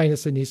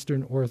 Aquinas in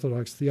Eastern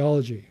Orthodox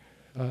Theology,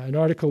 an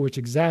article which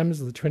examines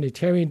the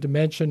Trinitarian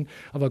dimension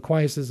of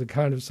Aquinas'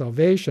 account of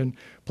salvation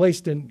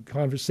placed in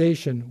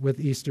conversation with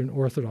Eastern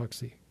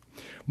Orthodoxy.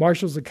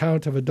 Marshall's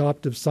account of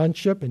adoptive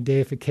sonship and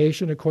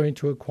deification, according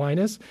to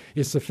Aquinas,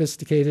 is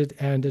sophisticated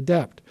and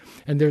adept,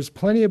 and there's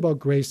plenty about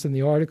grace in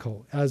the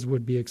article, as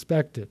would be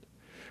expected.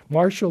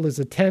 Marshall is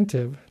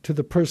attentive to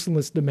the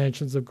personalist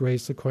dimensions of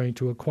grace according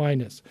to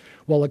Aquinas,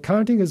 while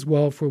accounting as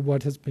well for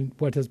what has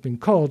been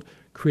called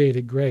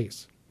created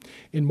grace.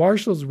 In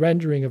Marshall's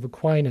rendering of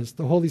Aquinas,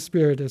 the Holy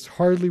Spirit has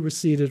hardly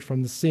receded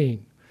from the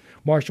scene.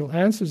 Marshall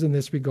answers in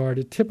this regard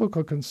a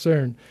typical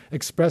concern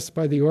expressed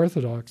by the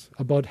Orthodox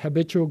about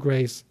habitual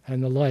grace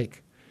and the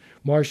like.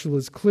 Marshall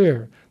is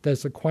clear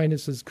that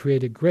Aquinas'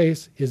 created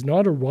grace is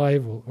not a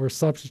rival or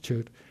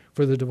substitute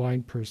for the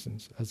divine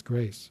persons as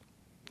grace.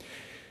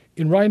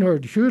 In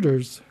Reinhard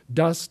Hütter's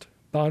Dust,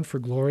 Bound for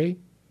Glory,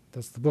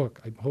 that's the book.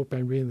 I hope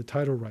I'm reading the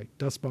title right.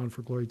 Dust Bound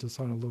for Glory does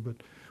sound a little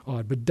bit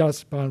odd, but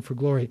Dust Bound for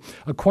Glory.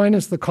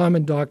 Aquinas, the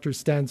Common Doctor,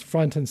 stands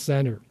front and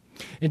center.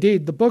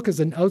 Indeed, the book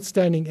is an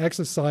outstanding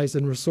exercise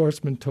in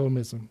ressourcement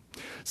Thomism.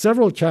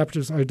 Several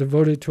chapters are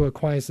devoted to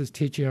Aquinas'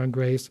 teaching on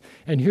grace,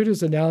 and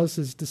Hütter's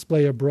analysis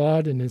display a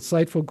broad and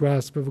insightful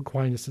grasp of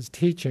Aquinas'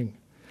 teaching.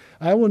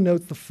 I will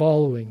note the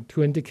following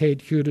to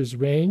indicate Hütter's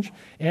range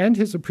and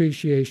his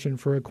appreciation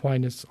for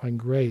Aquinas on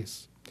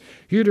grace.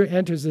 Hütter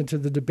enters into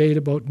the debate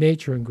about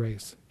nature and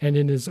grace, and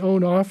in his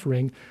own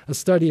offering, a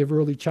study of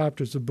early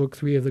chapters of Book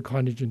 3 of the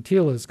Contra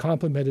Gentila is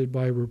complemented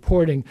by a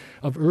reporting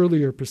of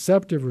earlier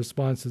perceptive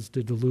responses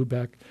to de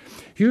Lubac.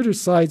 Hütter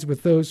sides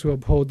with those who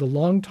uphold the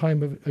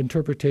long-time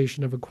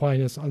interpretation of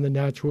Aquinas on the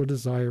natural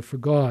desire for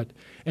God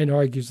and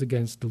argues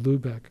against de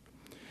Lubac.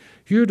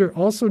 Hütter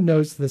also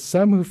notes that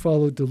some who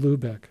follow de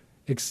Lubac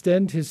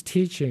extend his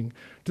teaching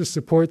to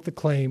support the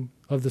claim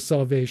of the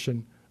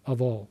salvation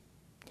of all.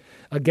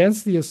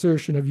 Against the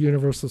assertion of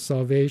universal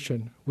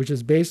salvation, which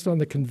is based on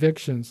the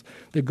convictions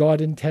that God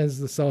intends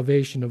the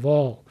salvation of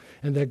all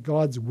and that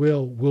God's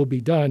will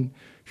be done,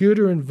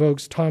 Hütter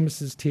invokes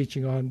Thomas's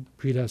teaching on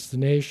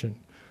predestination,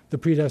 the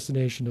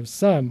predestination of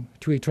some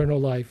to eternal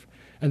life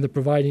and the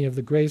providing of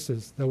the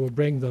graces that will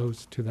bring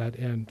those to that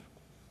end.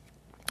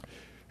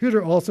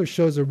 Hütter also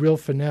shows a real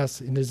finesse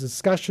in his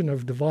discussion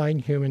of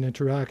divine-human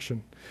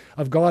interaction,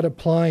 of God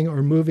applying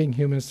or moving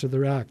humans to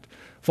their act,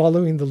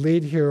 following the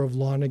lead here of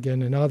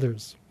Lonergan and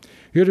others.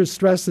 Hütter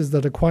stresses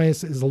that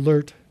Aquinas is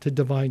alert to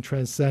divine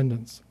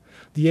transcendence.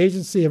 The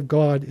agency of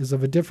God is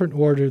of a different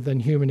order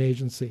than human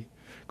agency.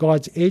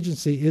 God's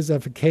agency is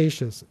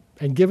efficacious,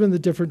 And given the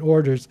different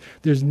orders,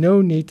 there's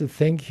no need to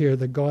think here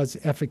that God's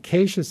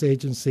efficacious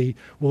agency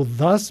will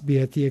thus be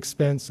at the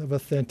expense of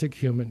authentic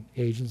human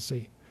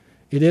agency.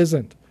 It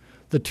isn't.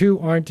 The two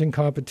aren't in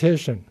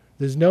competition.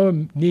 There's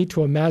no need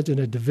to imagine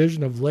a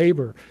division of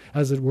labor,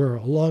 as it were,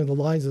 along the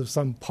lines of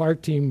some par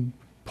team,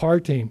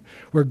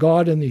 where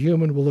God and the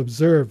human will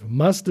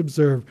must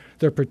observe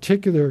their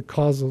particular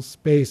causal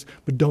space,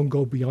 but don't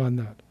go beyond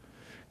that.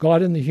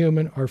 God and the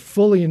human are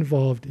fully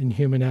involved in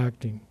human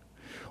acting.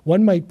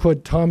 One might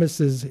put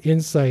Thomas's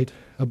insight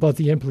about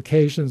the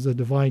implications of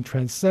divine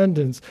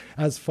transcendence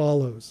as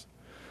follows.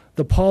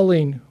 The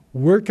Pauline,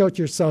 work out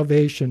your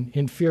salvation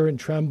in fear and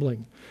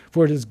trembling,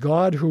 for it is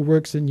God who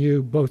works in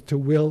you both to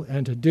will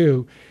and to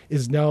do,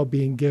 is now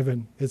being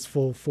given its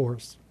full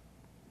force.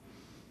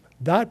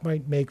 That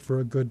might make for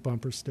a good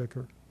bumper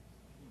sticker.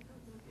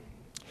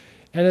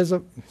 And as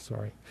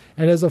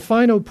a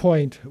final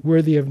point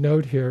worthy of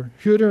note here,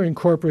 Hutter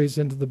incorporates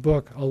into the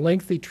book a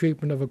lengthy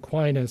treatment of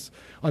Aquinas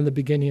on the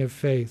beginning of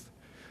faith,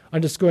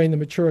 underscoring the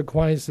mature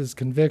Aquinas'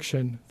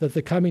 conviction that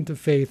the coming to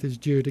faith is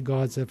due to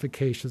God's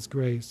efficacious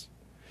grace.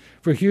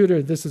 For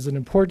Hutter, this is an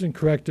important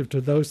corrective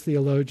to those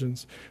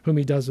theologians whom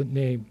he doesn't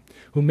name,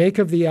 who make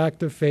of the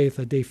act of faith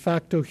a de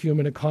facto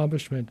human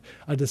accomplishment,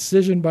 a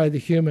decision by the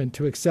human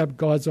to accept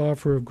God's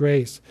offer of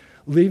grace,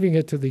 leaving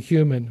it to the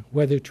human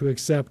whether to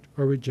accept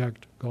or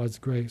reject God's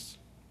grace.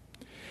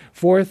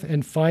 Fourth,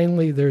 and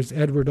finally, there's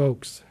Edward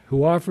Oakes,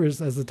 who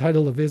offers, as the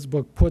title of his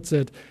book puts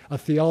it, a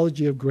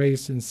theology of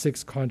grace in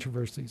 6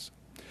 controversies.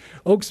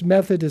 Oakes'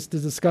 method is to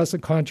discuss a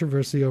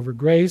controversy over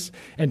grace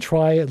and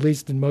try, at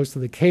least in most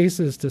of the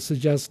cases, to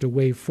suggest a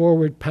way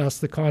forward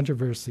past the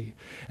controversy,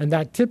 and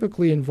that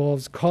typically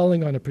involves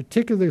calling on a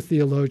particular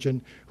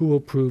theologian who will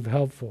prove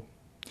helpful.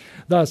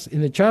 Thus,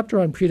 in the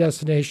chapter on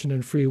predestination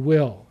and free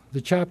will,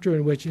 the chapter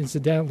in which,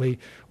 incidentally,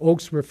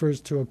 Oakes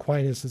refers to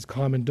Aquinas as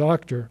common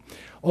doctor,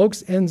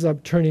 Oakes ends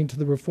up turning to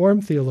the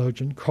Reformed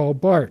theologian Karl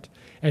Barth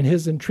and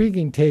his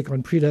intriguing take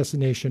on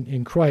predestination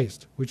in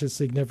Christ, which is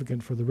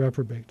significant for the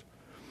reprobate.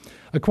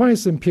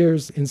 Aquinas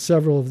appears in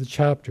several of the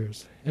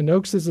chapters, and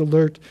Oakes is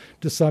alert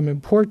to some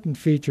important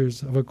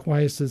features of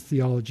Aquinas'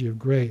 theology of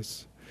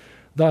grace.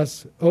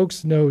 Thus,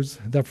 Oakes knows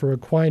that for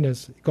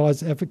Aquinas,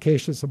 God's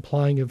efficacious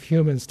applying of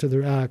humans to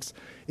their acts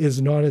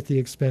is not at the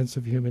expense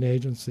of human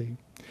agency.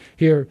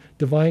 Here,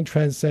 divine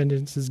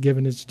transcendence is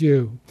given its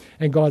due,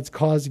 and God's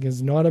causing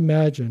is not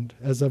imagined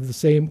as of the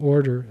same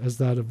order as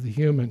that of the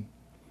human.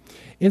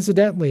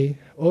 Incidentally,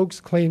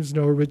 Oakes claims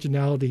no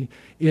originality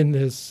in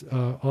this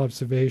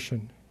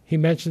observation. He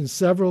mentions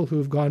several who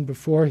have gone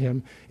before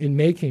him in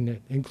making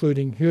it,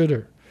 including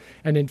Hutter.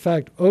 And in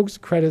fact, Oakes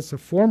credits a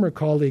former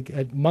colleague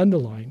at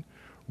Mundelein,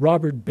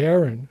 Robert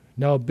Barron,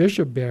 now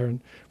Bishop Barron,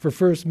 for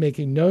first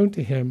making known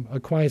to him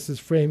Aquinas'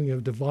 framing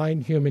of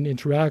divine-human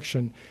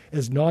interaction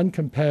as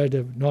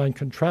non-competitive,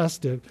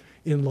 non-contrastive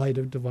in light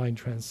of divine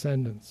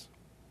transcendence.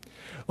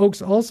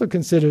 Oakes also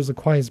considers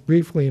Aquinas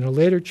briefly in a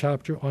later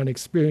chapter on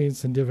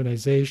experience and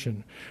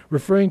divinization,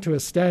 referring to a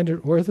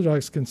standard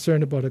orthodox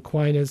concern about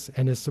Aquinas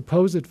and his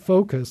supposed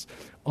focus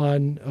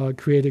on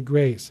created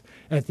grace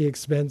at the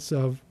expense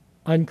of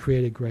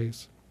uncreated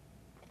grace.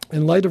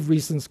 In light of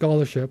recent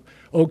scholarship,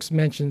 Oakes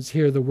mentions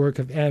here the work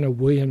of Anna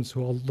Williams,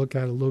 who I'll look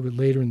at a little bit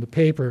later in the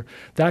paper.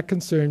 That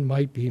concern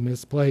might be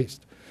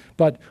misplaced.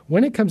 But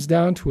when it comes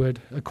down to it,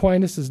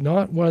 Aquinas is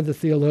not one of the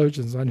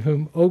theologians on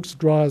whom Oakes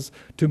draws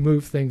to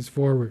move things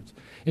forward.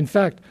 In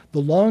fact, the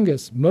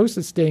longest, most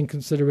sustained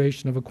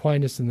consideration of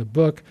Aquinas in the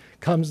book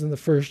comes in the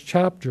first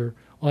chapter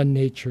on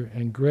nature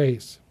and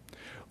grace.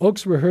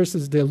 Oakes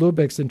rehearses de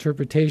Lubec's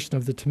interpretation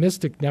of the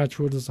Thomistic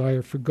natural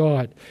desire for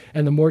God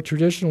and the more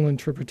traditional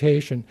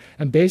interpretation,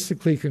 and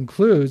basically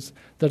concludes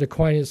that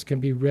Aquinas can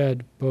be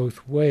read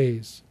both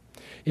ways.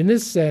 In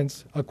this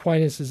sense,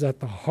 Aquinas is at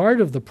the heart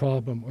of the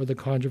problem or the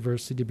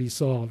controversy to be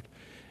solved.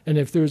 And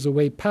if there is a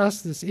way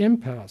past this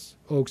impasse,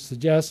 Oakes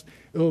suggests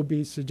it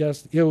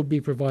will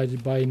be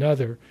provided by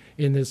another,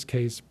 in this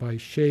case by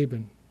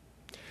Shaban.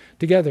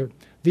 Together,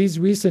 these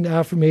recent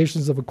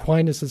affirmations of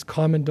Aquinas'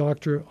 common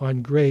doctrine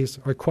on grace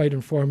are quite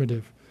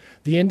informative.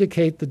 They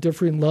indicate the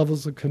differing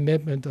levels of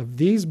commitment of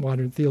these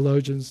modern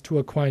theologians to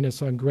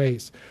Aquinas on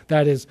grace.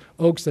 That is,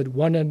 Oakes at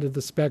one end of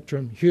the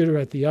spectrum, Hutter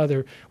at the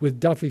other, with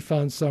Duffy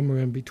found somewhere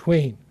in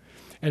between.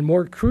 And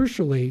more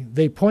crucially,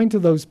 they point to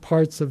those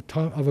parts of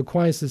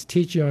Aquinas'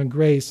 teaching on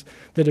grace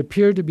that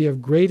appear to be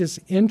of greatest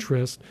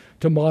interest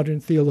to modern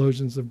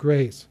theologians of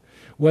grace,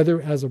 whether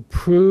as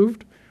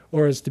approved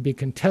or as to be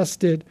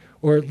contested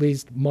or at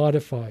least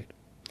modified.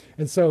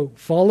 And so,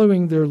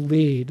 following their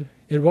lead,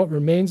 in what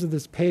remains of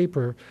this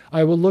paper,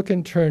 I will look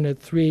in turn at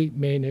 3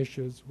 main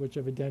issues, which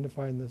I've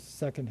identified in the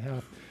second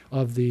half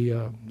of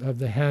the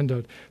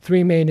handout.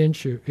 3 main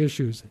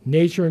issues: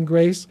 nature and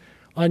grace,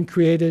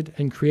 uncreated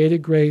and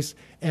created grace,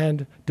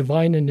 and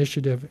divine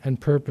initiative and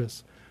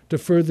purpose, to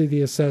further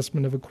the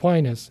assessment of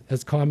Aquinas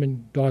as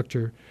common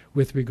doctor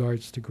with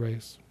regards to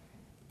grace.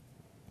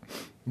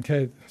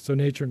 Okay, so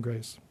nature and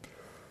grace.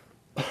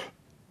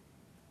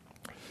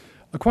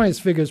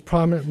 Aquinas figures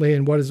prominently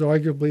in what is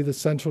arguably the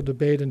central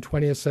debate in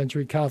 20th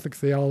century Catholic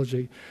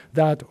theology,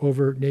 that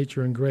over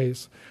nature and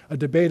grace, a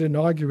debate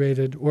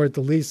inaugurated, or at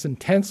the least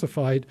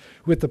intensified,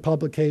 with the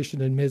publication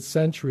in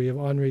mid-century of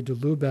Henri de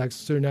Lubec's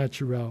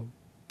Surnaturel.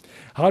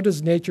 How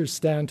does nature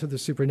stand to the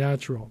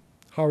supernatural?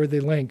 How are they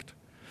linked?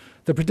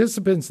 The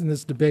participants in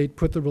this debate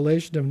put the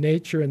relation of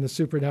nature and the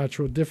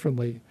supernatural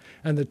differently,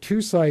 and the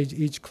two sides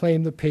each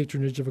claim the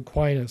patronage of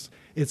Aquinas,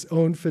 its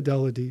own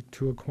fidelity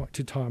to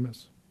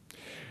Thomas.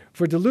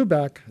 For de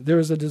Lubac, there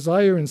is a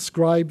desire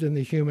inscribed in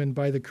the human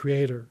by the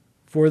Creator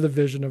for the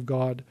vision of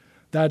God,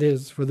 that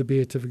is, for the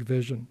beatific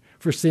vision,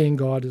 for seeing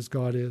God as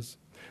God is.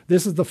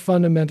 This is the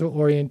fundamental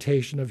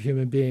orientation of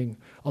human being,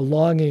 a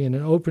longing and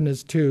an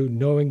openness to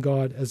knowing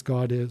God as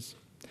God is.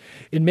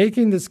 In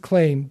making this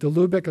claim, de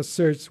Lubac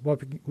asserts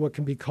what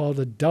can be called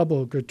a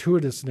double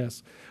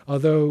gratuitousness,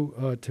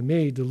 although to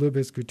me, de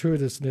Lubac's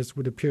gratuitousness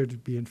would appear to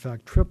be in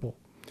fact triple.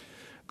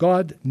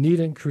 God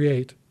needn't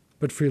create,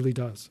 but freely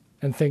does,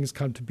 and things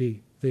come to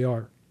be. They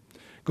are.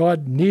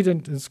 God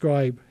needn't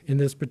inscribe in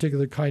this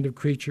particular kind of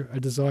creature a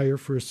desire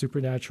for a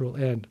supernatural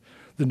end,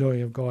 the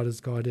knowing of God as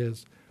God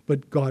is,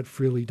 but God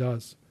freely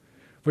does.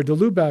 For de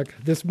Lubac,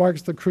 this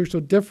marks the crucial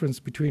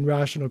difference between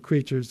rational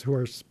creatures who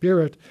are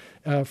spirit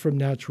from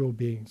natural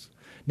beings.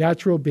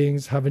 Natural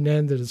beings have an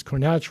end that is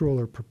connatural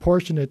or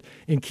proportionate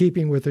in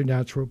keeping with their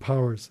natural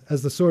powers,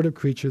 as the sort of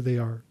creature they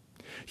are.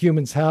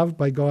 Humans have,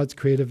 by God's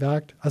creative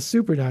act, a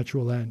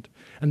supernatural end,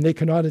 and they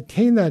cannot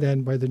attain that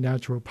end by their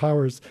natural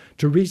powers.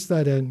 To reach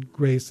that end,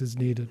 grace is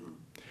needed.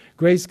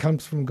 Grace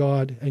comes from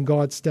God, and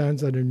God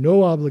stands under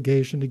no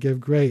obligation to give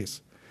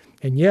grace.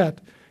 And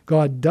yet,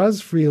 God does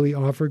freely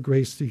offer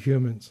grace to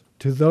humans,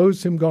 to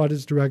those whom God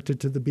has directed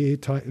to the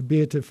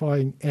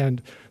beatifying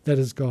end that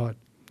is God.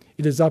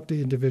 It is up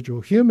to individual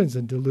humans,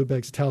 in de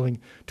Lubac's telling,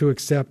 to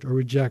accept or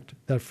reject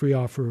that free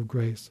offer of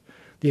grace.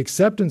 The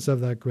acceptance of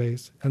that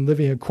grace and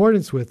living in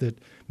accordance with it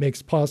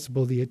makes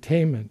possible the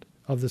attainment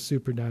of the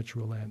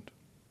supernatural end.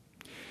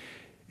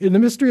 In the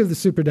mystery of the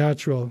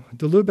supernatural,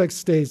 de Lubac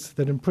states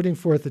that in putting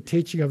forth the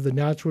teaching of the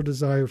natural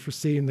desire for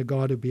seeing the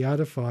God who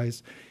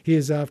beatifies, he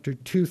is after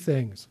two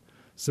things: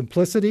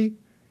 simplicity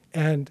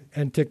and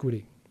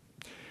antiquity.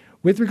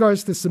 With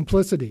regards to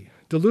simplicity,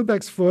 de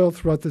Lubac's foil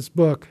throughout this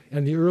book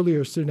and the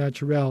earlier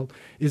Surnaturel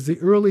is the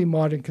early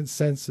modern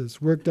consensus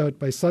worked out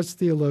by such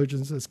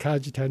theologians as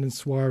Cajetan and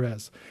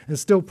Suarez, and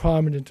still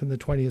prominent in the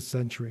 20th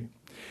century.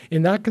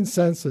 In that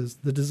consensus,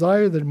 the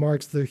desire that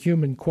marks the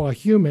human qua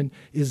human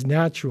is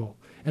natural,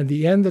 and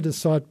the end that is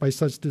sought by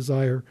such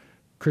desire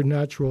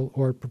connatural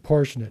or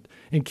proportionate,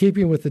 in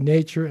keeping with the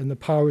nature and the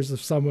powers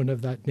of someone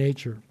of that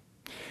nature.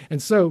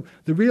 And so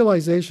the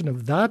realization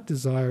of that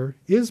desire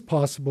is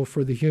possible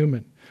for the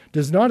human,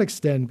 does not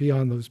extend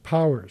beyond those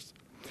powers.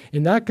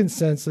 In that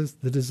consensus,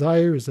 the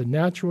desire is a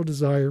natural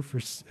desire for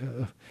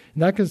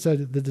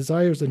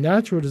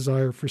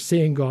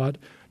seeing God,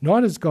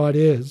 not as God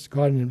is,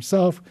 God in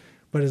himself,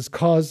 but as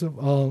cause of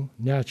all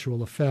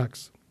natural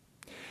effects.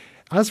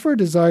 As for a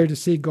desire to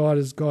see God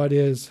as God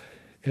is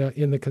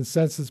in the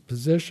consensus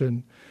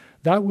position,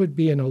 that would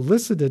be an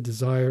elicited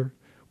desire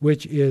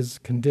which is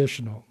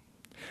conditional.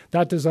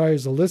 That desire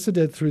is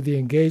elicited through the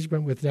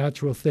engagement with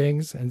natural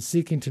things and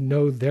seeking to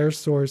know their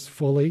source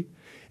fully,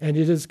 and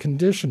it is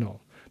conditional,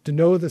 to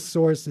know the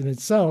source in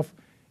itself,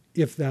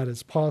 if that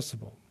is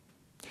possible.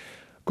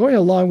 Going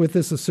along with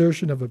this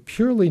assertion of a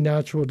purely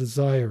natural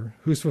desire,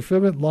 whose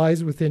fulfillment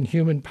lies within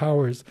human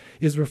powers,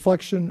 is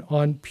reflection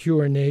on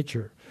pure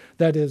nature.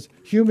 That is,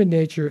 human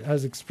nature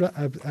as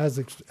abstracted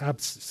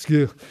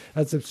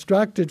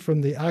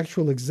from the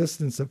actual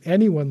existence of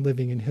anyone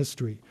living in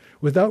history,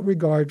 without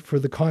regard for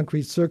the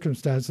concrete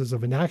circumstances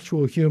of an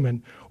actual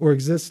human or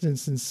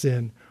existence in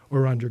sin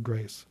or under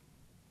grace.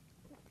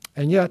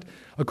 And yet,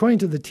 according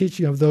to the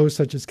teaching of those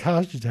such as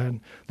Cajetan,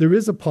 there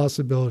is a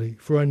possibility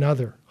for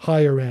another,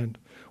 higher end,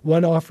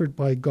 one offered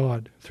by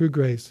God through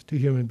grace to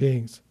human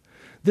beings.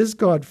 This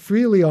God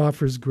freely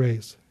offers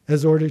grace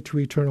as order to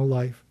eternal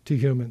life to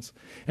humans.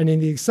 And in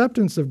the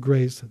acceptance of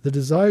grace, the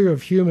desire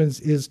of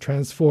humans is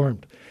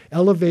transformed,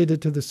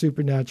 elevated to the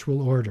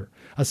supernatural order,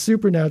 a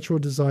supernatural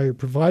desire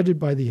provided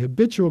by the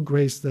habitual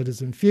grace that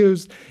is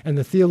infused and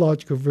the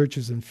theological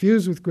virtues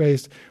infused with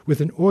grace,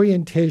 with an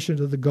orientation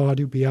to the God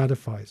who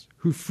beatifies,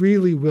 who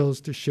freely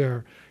wills to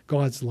share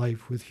God's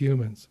life with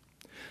humans.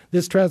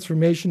 This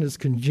transformation is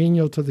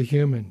congenial to the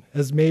human,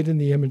 as made in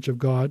the image of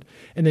God,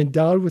 and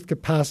endowed with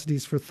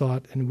capacities for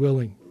thought and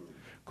willing.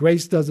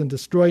 Grace doesn't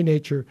destroy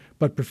nature,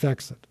 but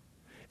perfects it.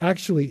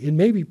 Actually, it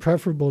may be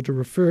preferable to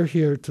refer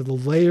here to the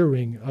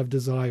layering of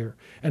desire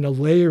and a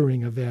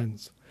layering of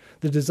ends.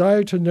 The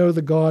desire to know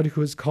the God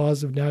who is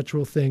cause of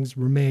natural things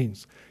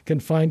remains, can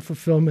find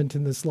fulfillment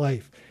in this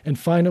life, and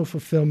final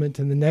fulfillment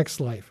in the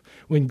next life,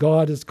 when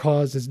God as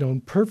cause is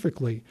known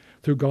perfectly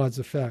through God's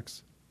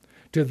effects.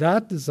 To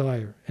that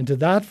desire and to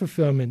that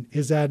fulfillment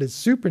is added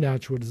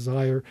supernatural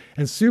desire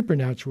and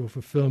supernatural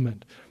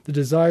fulfillment, the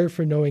desire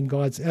for knowing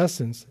God's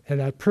essence and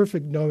that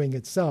perfect knowing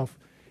itself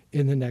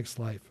in the next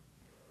life.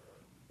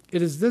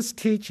 It is this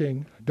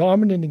teaching,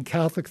 dominant in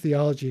Catholic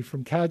theology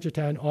from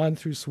Cajetan on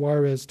through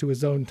Suarez to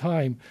his own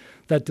time,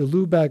 that de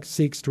Lubac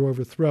seeks to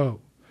overthrow.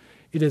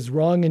 It is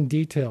wrong in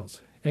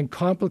details and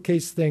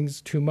complicates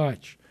things too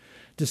much,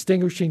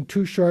 distinguishing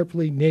too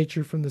sharply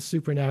nature from the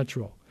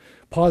supernatural,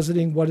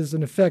 positing what is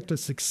in effect a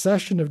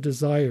succession of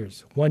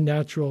desires, one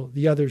natural,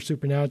 the other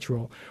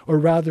supernatural, or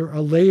rather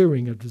a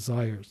layering of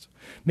desires,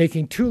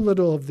 making too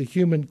little of the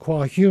human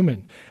qua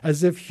human,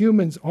 as if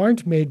humans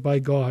aren't made by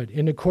God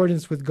in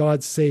accordance with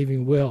God's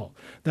saving will,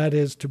 that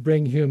is, to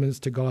bring humans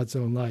to God's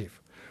own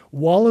life,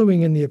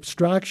 wallowing in the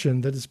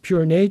abstraction that is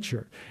pure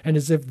nature, and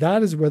as if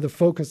that is where the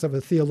focus of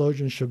a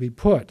theologian should be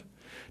put,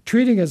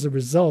 treating as a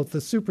result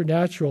the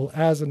supernatural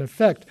as, in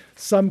effect,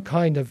 some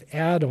kind of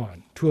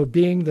add-on to a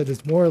being that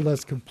is more or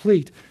less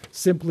complete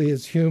simply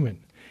as human,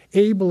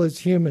 able as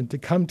human to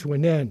come to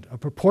an end, a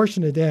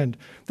proportionate end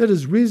that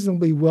is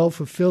reasonably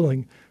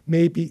well-fulfilling,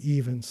 maybe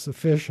even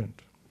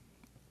sufficient.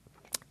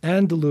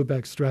 And de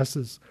Lubac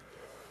stresses,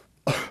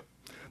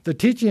 the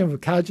teaching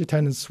of Cajetan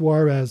and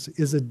Suarez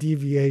is a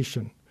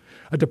deviation,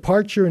 a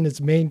departure in its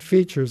main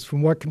features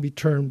from what can be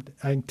termed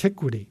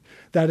antiquity,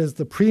 that is,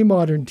 the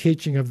pre-modern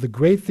teaching of the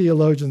great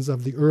theologians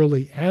of the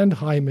early and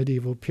high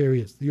medieval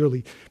periods, the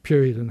early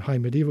period and high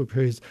medieval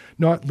periods,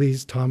 not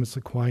least Thomas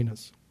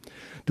Aquinas.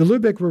 De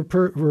Lubac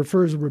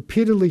refers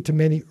repeatedly to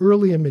many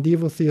early and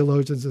medieval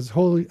theologians as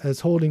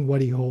holding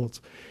what he holds: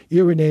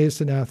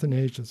 Irenaeus and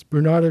Athanasius,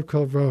 Bernard of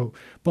Clairvaux,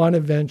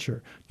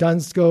 Bonaventure,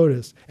 Duns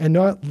Scotus, and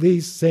not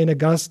least St.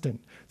 Augustine.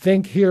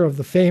 Think here of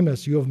the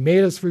famous, "You have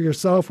made us for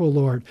yourself, O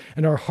Lord,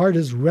 and our heart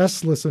is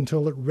restless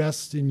until it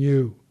rests in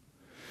you."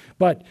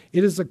 But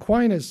it is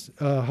Aquinas,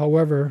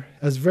 however,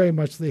 as very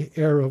much the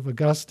heir of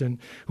Augustine,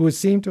 who is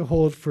seen to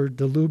hold for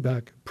de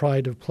Lubac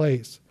pride of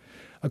place.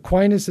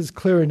 Aquinas is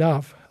clear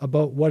enough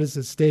about what is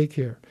at stake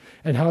here,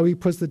 and how he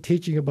puts the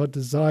teaching about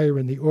desire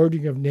and the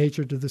ordering of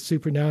nature to the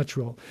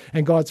supernatural,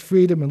 and God's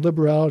freedom and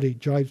liberality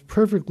jives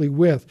perfectly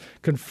with,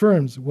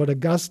 confirms what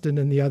Augustine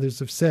and the others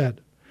have said.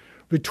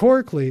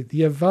 Rhetorically,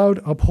 the avowed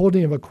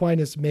upholding of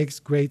Aquinas makes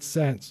great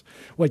sense.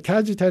 What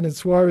Cajetan and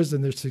Suarez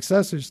and their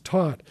successors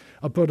taught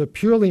about a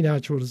purely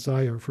natural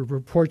desire for a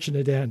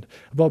proportionate end,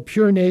 about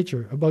pure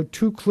nature, about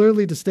two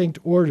clearly distinct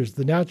orders,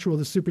 the natural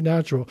and the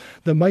supernatural,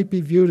 that might be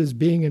viewed as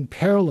being in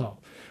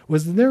parallel,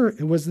 was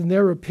in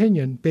their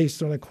opinion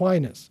based on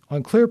Aquinas,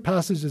 on clear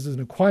passages in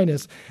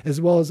Aquinas,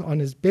 as well as on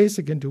his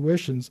basic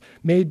intuitions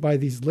made by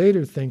these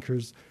later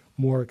thinkers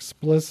more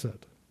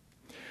explicit.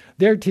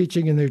 Their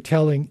teaching and their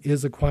telling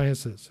is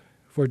Aquinas's.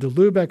 For de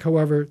Lubac,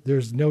 however, there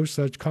is no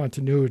such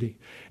continuity,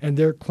 and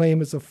their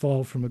claim is a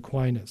fall from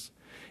Aquinas.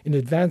 In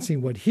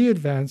advancing what he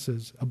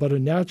advances about a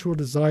natural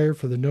desire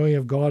for the knowing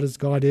of God as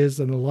God is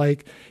and the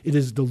like, it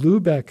is de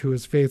Lubac who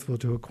is faithful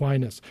to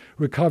Aquinas,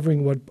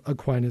 recovering what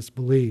Aquinas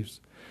believes.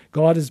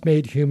 God has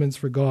made humans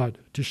for God,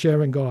 to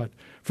share in God,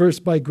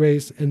 first by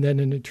grace and then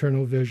in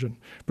eternal vision,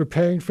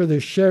 preparing for their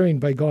sharing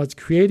by God's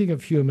creating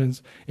of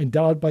humans,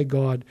 endowed by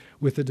God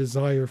with a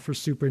desire for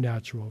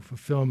supernatural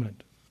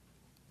fulfillment.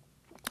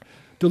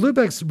 De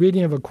Lubac's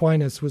reading of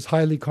Aquinas was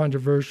highly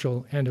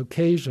controversial and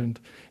occasioned,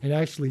 and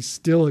actually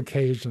still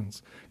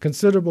occasions,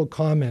 considerable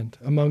comment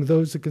among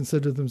those who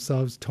consider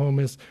themselves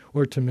Thomists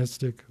or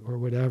Thomistic or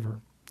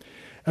whatever.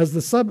 As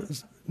the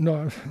subtitle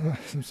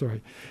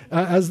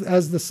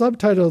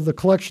of the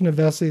collection of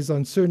essays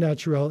on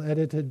Surnaturel,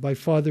 edited by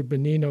Father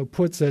Benigno,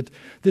 puts it,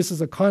 this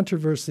is a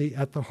controversy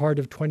at the heart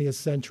of 20th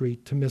century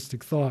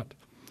Thomistic thought.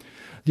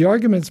 The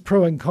arguments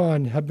pro and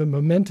con have been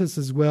momentous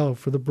as well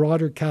for the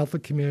broader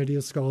Catholic community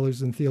of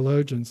scholars and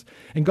theologians,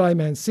 and Guy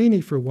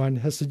Mancini, for one,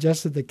 has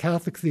suggested that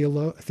Catholic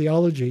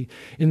theology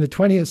in the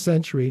 20th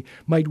century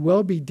might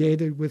well be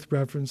dated with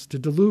reference to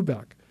de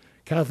Lubac.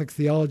 Catholic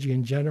theology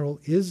in general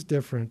is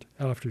different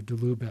after de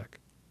Lubac.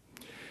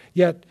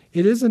 Yet,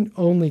 it isn't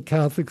only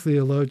Catholic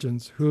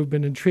theologians who have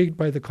been intrigued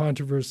by the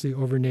controversy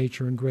over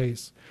nature and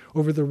grace,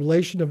 over the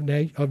relation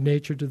of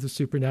nature to the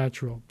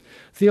supernatural.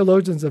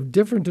 Theologians of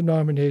different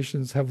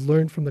denominations have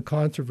learned from the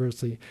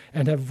controversy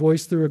and have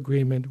voiced their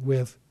agreement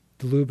with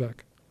de Lubac.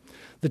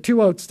 The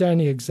two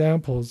outstanding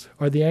examples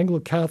are the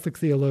Anglo-Catholic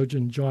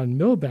theologian John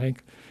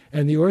Milbank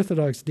and the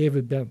Orthodox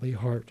David Bentley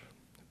Hart,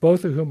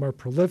 both of whom are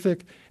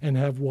prolific and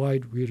have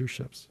wide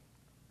readerships.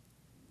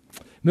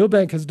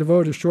 Milbank has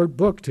devoted a short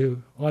book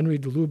to Henri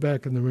de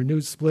Lubac and the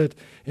renewed split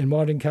in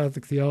modern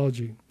Catholic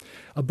theology,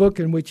 a book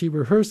in which he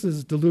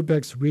rehearses de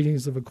Lubac's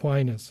readings of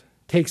Aquinas,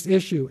 takes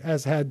issue,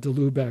 as had de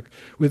Lubac,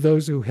 with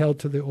those who held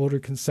to the older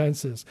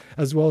consensus,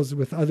 as well as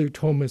with other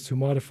Thomists who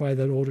modify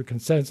that older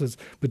consensus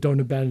but don't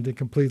abandon it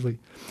completely,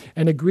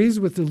 and agrees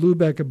with de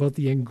Lubac about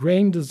the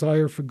ingrained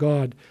desire for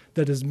God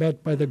that is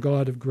met by the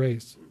God of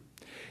grace.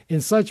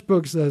 In such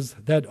books as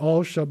That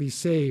All Shall Be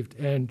Saved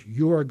and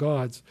You Are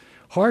God's,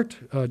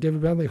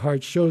 David Bentley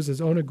Hart shows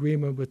his own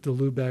agreement with de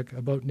Lubac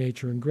about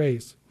nature and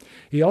grace.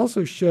 He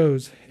also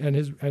shows,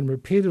 and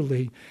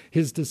repeatedly,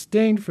 his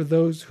disdain for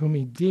those whom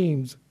he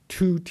deems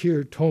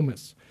two-tier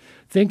Thomists,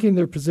 thinking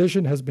their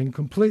position has been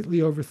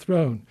completely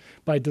overthrown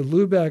by de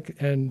Lubac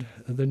and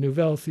the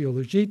Nouvelle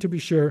Theology, to be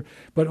sure,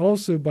 but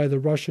also by the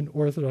Russian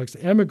Orthodox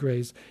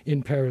émigrés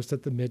in Paris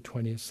at the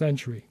mid-20th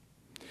century.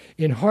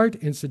 In heart,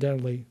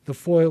 incidentally, the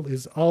foil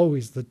is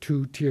always the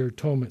two-tier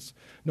Thomas,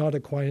 not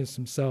Aquinas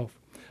himself.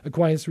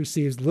 Aquinas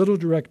receives little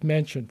direct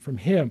mention from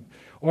him.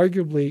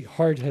 Arguably,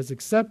 Hart has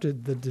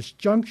accepted the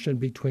disjunction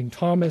between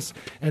Thomas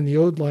and the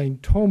old line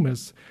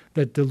Thomas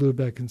that de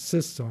Lubac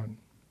insists on.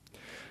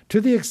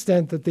 To the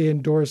extent that they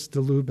endorse de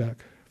Lubac,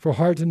 for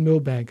Hart and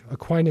Milbank,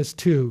 Aquinas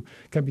too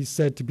can be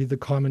said to be the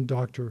common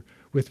doctor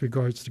with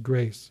regards to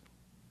grace.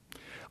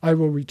 I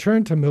will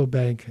return to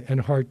Milbank and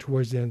Hart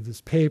towards the end of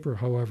this paper,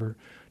 however,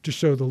 to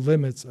show the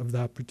limits of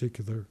that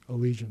particular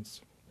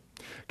allegiance.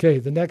 Okay,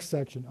 the next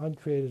section,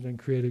 uncreated and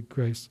created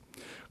grace.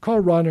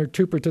 Karl Rahner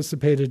too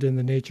participated in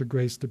the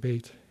nature-grace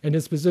debate, and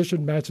his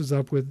position matches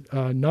up with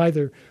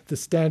neither the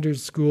standard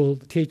school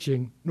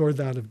teaching nor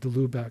that of de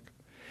Lubac.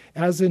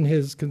 As in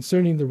his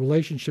Concerning the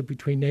Relationship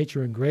Between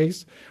Nature and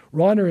Grace,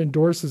 Rahner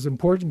endorses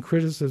important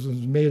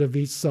criticisms made of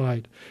each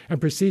side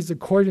and proceeds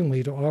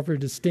accordingly to offer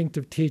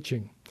distinctive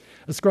teaching.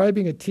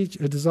 Ascribing a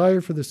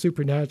desire for the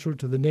supernatural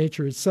to the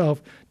nature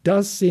itself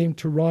does seem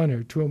to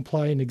Rahner to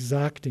imply an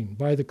exacting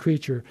by the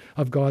creature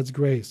of God's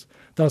grace,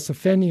 thus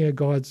offending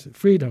God's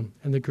freedom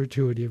and the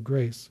gratuity of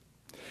grace.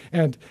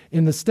 And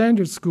in the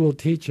standard school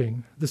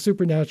teaching, the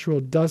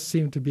supernatural does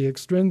seem to be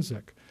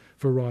extrinsic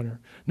for Rahner,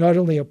 not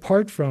only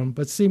apart from,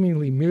 but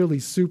seemingly merely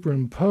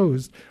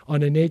superimposed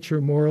on a nature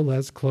more or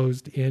less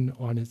closed in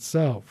on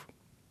itself.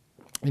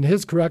 In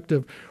his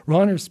corrective,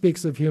 Rahner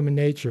speaks of human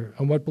nature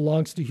and what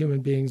belongs to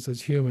human beings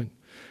as human.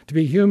 To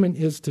be human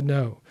is to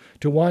know,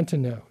 to want to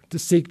know, to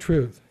seek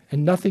truth,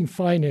 and nothing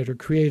finite or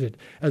created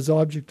as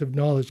object of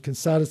knowledge can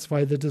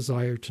satisfy the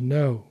desire to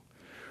know.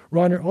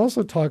 Rahner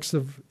also talks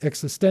of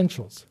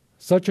existentials.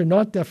 Such are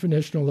not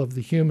definitional of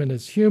the human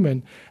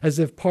as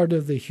if part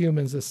of the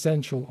human's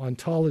essential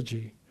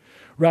ontology.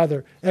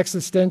 Rather,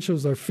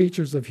 existentials are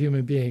features of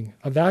human being,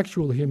 of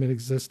actual human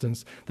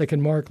existence that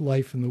can mark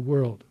life in the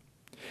world.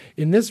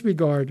 In this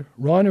regard,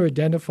 Rahner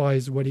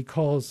identifies what he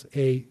calls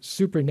a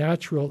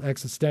supernatural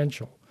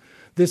existential.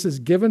 This is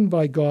given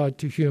by God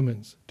to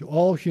humans, to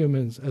all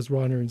humans, as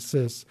Rahner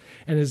insists,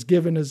 and is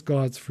given as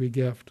God's free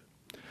gift.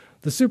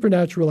 The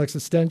supernatural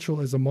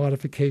existential is a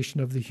modification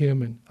of the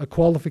human, a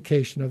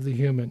qualification of the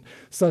human,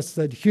 such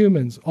that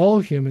humans, all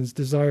humans,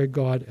 desire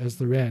God as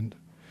their end.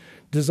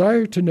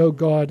 Desire to know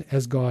God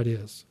as God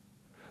is.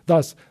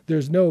 Thus,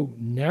 there's no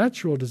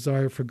natural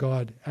desire for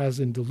God, as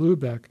in de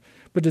Lubac,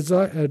 but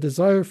a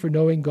desire for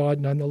knowing God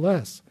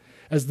nonetheless,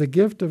 as the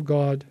gift of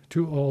God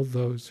to all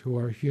those who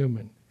are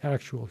human,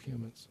 actual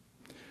humans.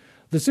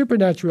 The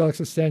supernatural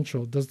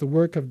existential does the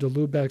work of de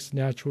Lubac's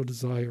natural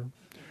desire.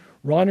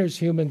 Rahner's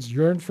humans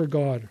yearn for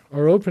God,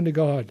 are open to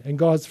God and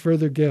God's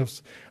further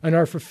gifts, and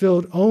are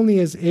fulfilled only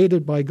as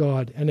aided by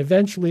God, and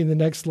eventually in the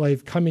next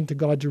life coming to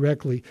God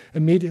directly,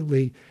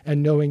 immediately,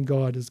 and knowing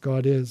God as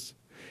God is.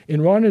 In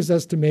Rahner's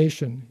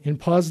estimation, in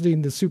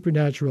positing the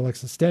supernatural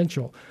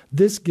existential,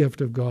 this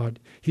gift of God,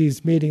 he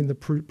is meeting the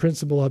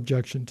principal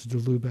objection to de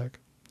Lubac.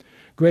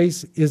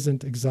 Grace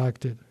isn't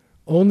exacted.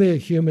 Only a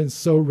human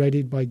so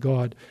readied by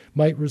God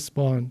might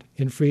respond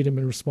in freedom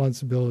and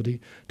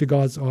responsibility to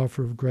God's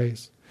offer of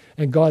grace.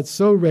 And God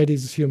so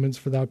readies humans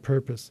for that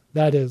purpose,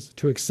 that is,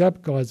 to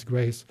accept God's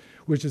grace,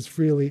 which is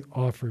freely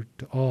offered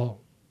to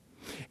all.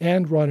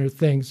 And Rahner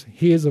thinks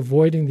he is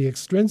avoiding the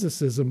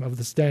extrinsicism of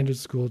the standard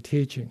school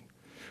teaching.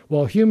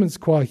 While humans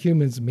qua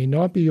humans may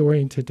not be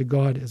oriented to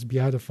God as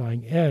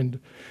beatifying end,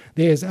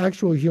 they as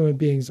actual human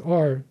beings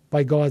are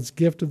by God's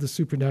gift of the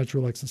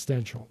supernatural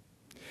existential.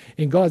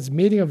 In God's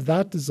meeting of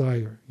that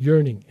desire,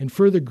 yearning, and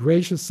further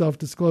gracious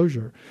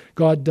self-disclosure,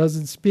 God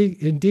doesn't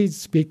indeed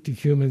speak to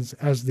humans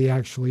as they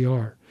actually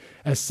are,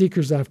 as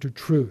seekers after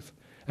truth,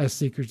 as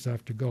seekers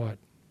after God.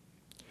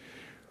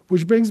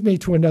 Which brings me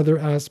to another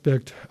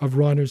aspect of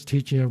Rahner's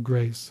teaching of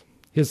grace,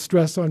 his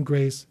stress on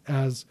grace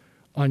as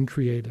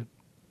uncreated.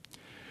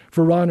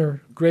 For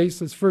Rahner,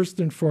 grace is first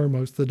and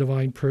foremost the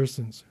divine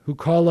persons who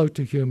call out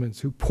to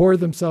humans, who pour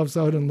themselves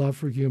out in love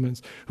for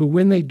humans, who,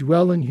 when they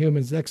dwell in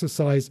humans,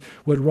 exercise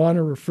what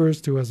Rahner refers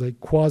to as a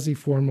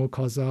quasi-formal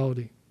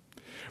causality.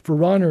 For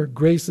Rahner,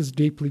 grace is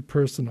deeply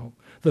personal,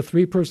 the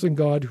three-person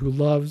God who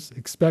loves,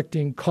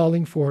 expecting,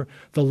 calling for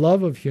the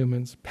love of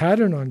humans,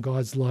 pattern on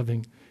God's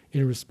loving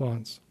in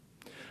response.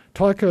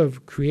 Talk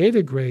of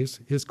created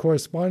grace is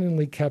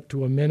correspondingly kept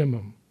to a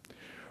minimum.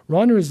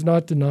 Rahner is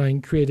not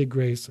denying created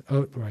grace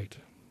outright.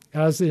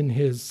 As in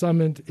his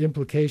Summed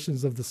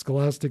Implications of the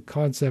Scholastic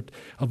Concept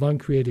of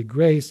Uncreated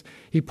Grace,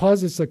 he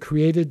posits a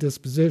created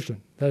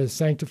disposition, that is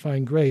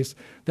sanctifying grace,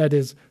 that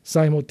is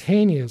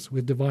simultaneous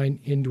with divine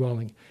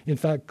indwelling, in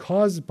fact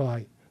caused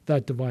by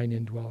that divine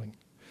indwelling.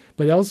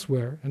 But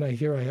elsewhere, and I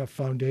have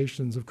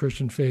foundations of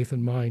Christian faith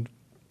in mind,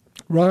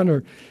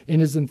 Rahner, in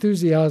his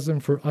enthusiasm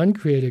for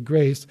uncreated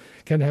grace,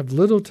 can have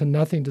little to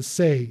nothing to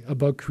say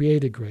about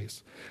created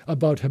grace,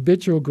 about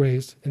habitual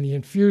grace and the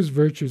infused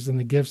virtues and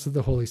the gifts of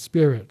the Holy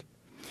Spirit.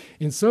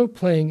 In so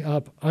playing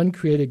up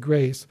uncreated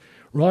grace,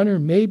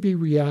 Rahner may be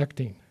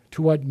reacting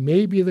to what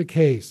may be the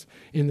case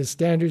in the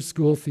standard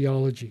school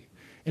theology,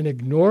 an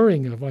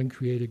ignoring of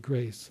uncreated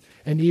grace,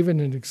 and even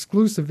an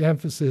exclusive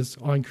emphasis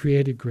on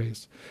created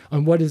grace,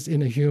 on what is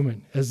in a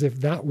human, as if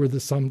that were the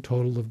sum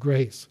total of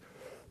grace.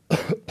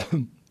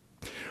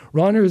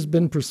 Rahner has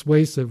been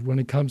persuasive when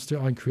it comes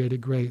to uncreated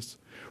grace.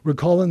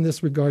 Recall in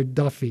this regard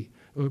Duffy,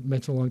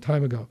 mentioned a long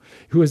time ago,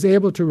 who is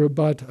able to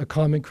rebut a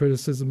common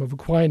criticism of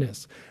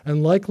Aquinas,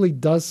 and likely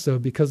does so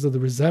because of the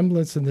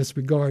resemblance in this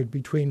regard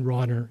between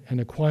Rahner and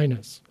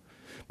Aquinas.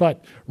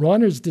 But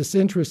Rahner's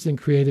disinterest in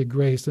created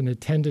grace and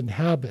attendant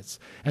habits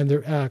and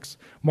their acts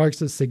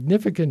marks a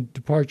significant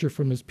departure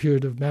from his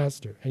putative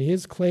master, and he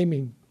is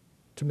claiming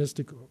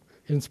Thomistic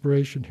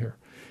inspiration here,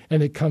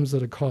 and it comes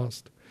at a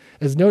cost.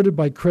 As noted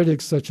by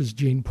critics such as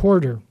Gene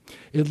Porter,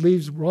 it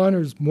leaves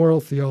Rahner's moral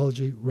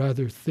theology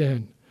rather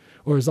thin,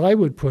 or as I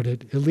would put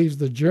it, it leaves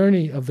the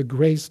journey of the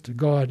grace to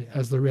God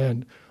as their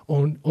end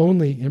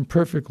only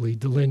imperfectly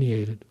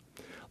delineated.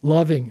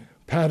 Loving,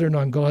 pattern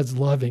on God's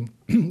loving,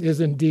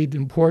 is indeed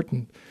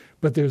important,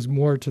 but there's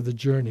more to the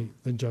journey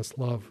than just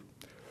love.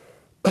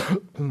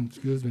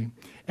 Excuse me.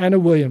 Anna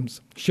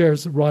Williams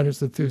shares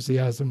Rahner's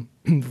enthusiasm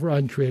for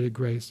uncreated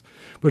grace,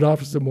 but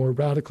offers a more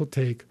radical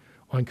take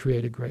on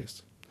created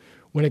grace.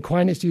 When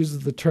Aquinas uses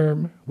the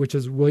term, which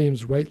as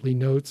Williams rightly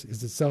notes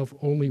is itself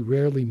only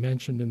rarely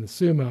mentioned in the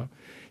Summa,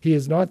 he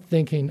is not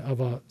thinking of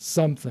a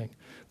something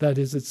that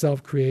is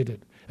itself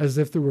created, as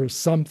if there were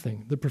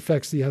something that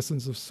perfects the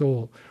essence of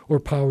soul or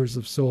powers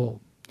of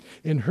soul.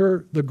 In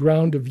her The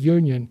Ground of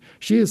Union,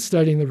 she is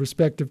studying the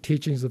respective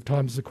teachings of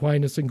Thomas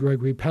Aquinas and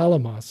Gregory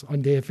Palamas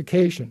on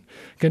deification,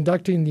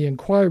 conducting the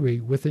inquiry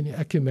with an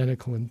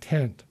ecumenical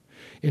intent.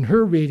 In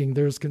her reading,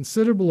 there is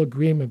considerable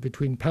agreement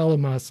between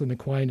Palamas and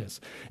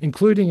Aquinas,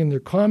 including in their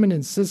common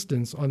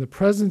insistence on the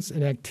presence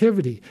and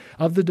activity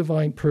of the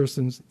divine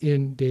persons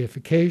in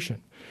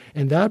deification,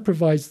 and that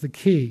provides the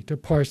key to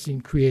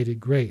parsing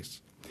created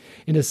grace.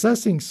 In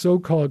assessing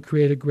so-called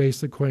created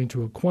grace according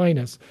to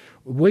Aquinas,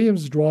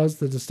 Williams draws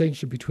the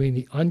distinction between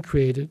the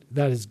uncreated,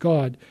 that is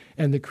God,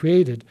 and the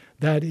created,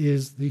 that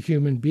is the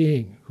human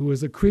being, who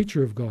is a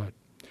creature of God.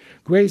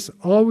 Grace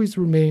always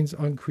remains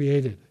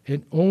uncreated,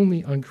 and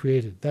only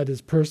uncreated, that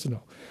is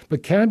personal,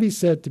 but can be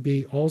said to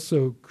be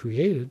also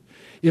created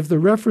if the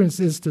reference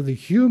is to the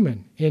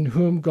human in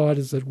whom God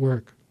is at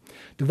work.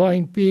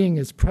 Divine being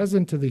is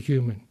present to the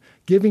human,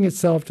 giving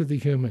itself to the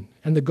human,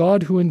 and the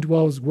God who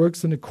indwells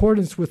works in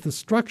accordance with the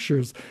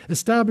structures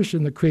established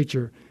in the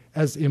creature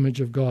as image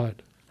of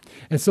God.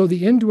 And so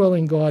the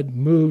indwelling God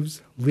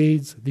moves,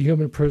 leads the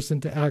human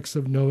person to acts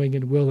of knowing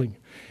and willing,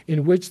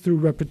 in which through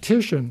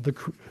repetition,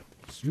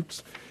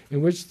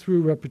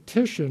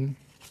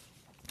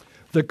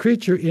 the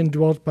creature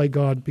indwelt by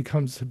God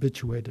becomes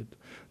habituated.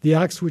 The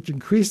acts which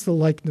increase the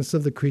likeness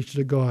of the creature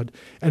to God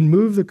and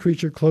move the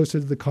creature closer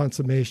to the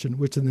consummation,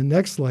 which in the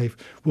next life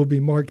will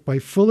be marked by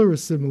fuller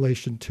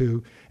assimilation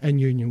to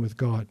and union with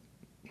God.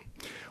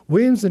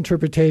 Williams'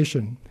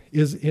 interpretation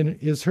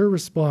is her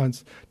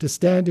response to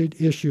standard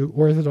issue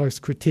orthodox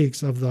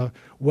critiques of the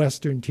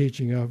Western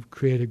teaching of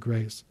created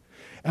grace.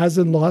 As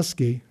in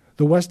Losky,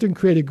 the Western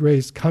created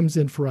grace comes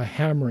in for a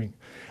hammering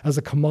as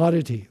a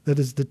commodity that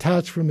is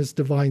detached from its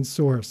divine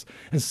source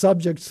and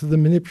subject to the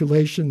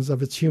manipulations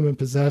of its human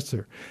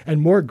possessor,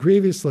 and more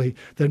grievously,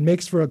 that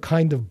makes for a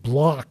kind of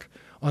block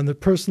on the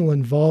personal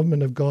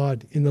involvement of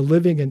God in the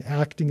living and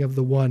acting of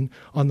the one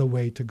on the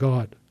way to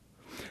God.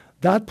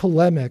 That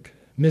polemic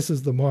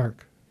misses the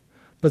mark,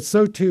 but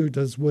so too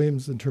does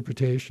Williams'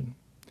 interpretation.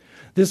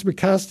 This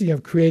recasting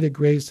of created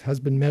grace has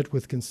been met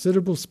with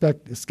considerable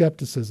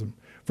skepticism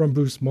from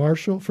Bruce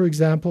Marshall, for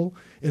example,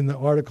 in the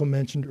article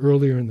mentioned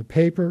earlier in the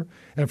paper,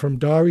 and from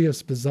Daria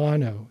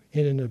Spezzano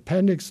in an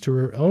appendix to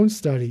her own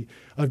study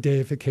of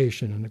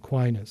deification in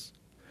Aquinas.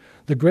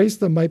 The grace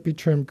that might be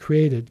termed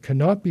created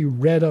cannot be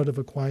read out of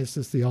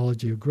Aquinas'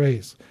 theology of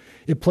grace.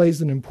 It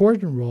plays an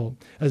important role,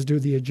 as do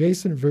the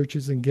adjacent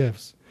virtues and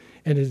gifts,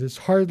 and it is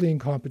hardly in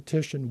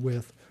competition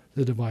with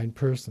the divine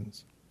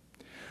persons.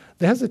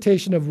 The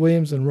hesitation of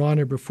Williams and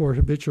Rahner before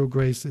habitual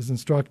grace is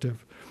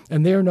instructive,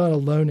 and they are not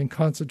alone in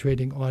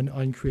concentrating on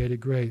uncreated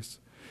grace.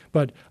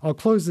 But I'll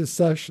close this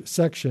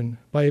section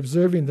by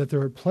observing that there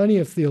are plenty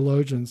of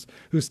theologians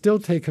who still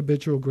take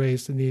habitual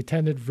grace and the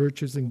attendant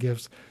virtues and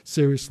gifts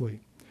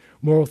seriously.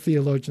 Moral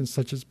theologians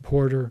such as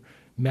Porter,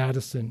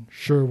 Madison,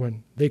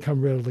 Sherwin, they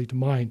come readily to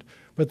mind,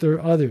 but there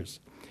are others.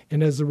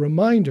 And as a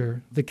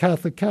reminder, the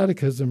Catholic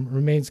Catechism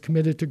remains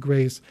committed to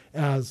grace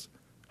as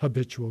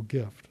habitual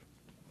gift.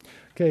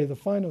 Okay, the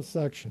final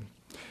section.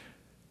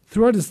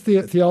 Throughout his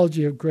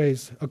theology of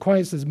grace,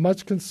 Aquinas is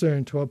much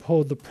concerned to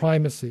uphold the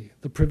primacy,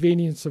 the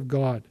preeminence of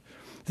God.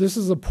 This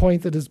is a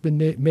point that has been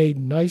made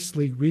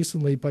nicely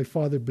recently by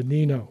Father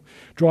Benino,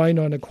 drawing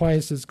on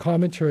Aquinas'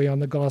 commentary on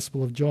the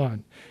Gospel of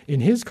John, in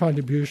his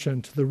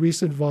contribution to the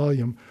recent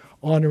volume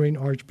honoring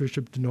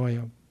Archbishop de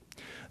Noia.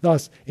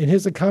 Thus, in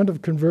his account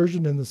of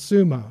conversion in the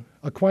Summa,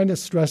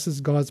 Aquinas stresses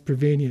God's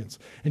preeminence,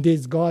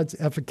 indeed God's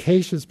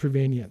efficacious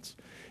preeminence.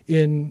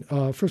 in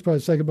first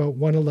part, second part,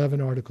 111,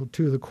 Article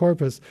 2 of the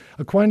Corpus,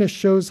 Aquinas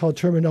shows how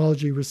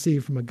terminology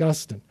received from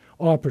Augustine,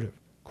 operative,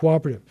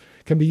 cooperative,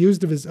 can be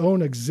used of his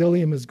own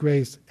auxilium as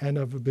grace and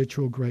of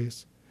habitual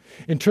grace.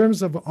 In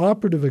terms of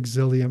operative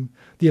auxilium,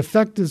 the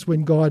effect is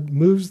when God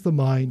moves the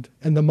mind,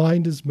 and the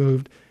mind is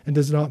moved and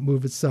does not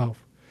move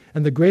itself.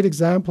 And the great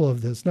example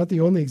of this, not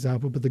the only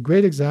example, but the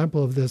great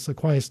example of this,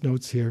 Aquinas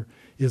notes here,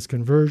 is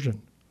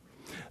conversion.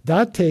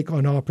 That take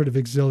on operative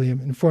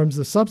auxilium informs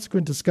the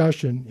subsequent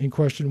discussion in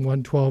question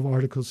 112,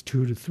 Articles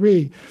 2 to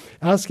 3,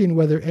 asking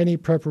whether any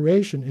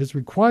preparation is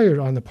required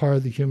on the part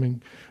of the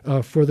human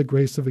for the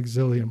grace of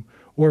auxilium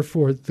or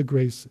for the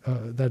grace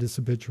that is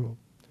habitual.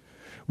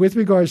 With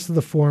regards to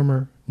the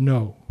former,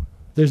 no.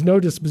 There's no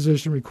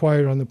disposition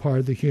required on the part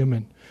of the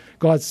human.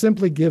 God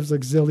simply gives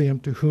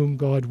auxilium to whom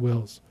God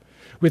wills.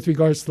 With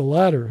regards to the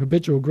latter,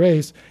 habitual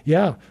grace,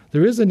 yeah,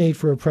 there is a need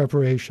for a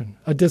preparation,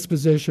 a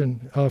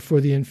disposition for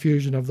the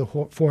infusion of the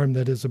form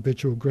that is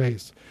habitual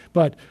grace.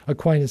 But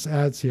Aquinas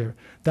adds here,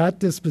 that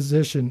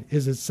disposition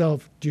is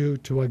itself due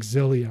to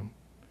auxilium.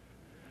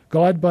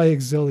 God by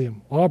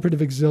auxilium,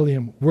 operative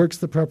auxilium, works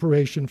the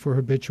preparation for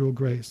habitual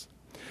grace.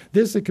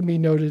 This, it can be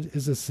noted,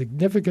 is a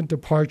significant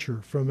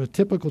departure from a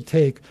typical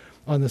take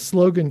on the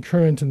slogan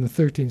current in the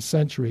 13th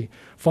century,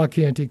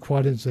 facienti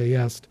quadens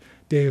est,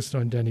 Deus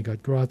non denigat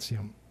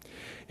gratiam.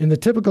 In the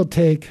typical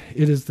take,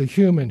 it is the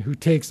human who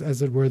takes,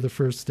 as it were, the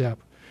first step,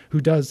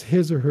 who does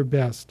his or her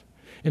best.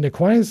 In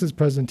Aquinas'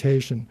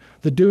 presentation,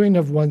 the doing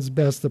of one's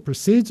best that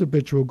precedes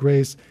habitual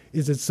grace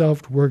is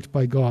itself worked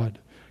by God.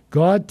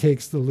 God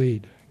takes the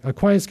lead.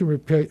 Aquinas can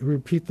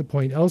repeat the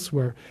point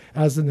elsewhere,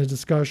 as in the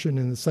discussion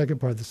in the second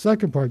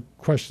part,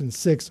 question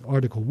 6,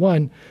 Article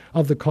 1,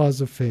 of the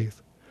cause of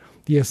faith.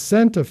 The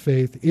assent of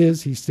faith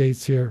is, he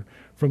states here,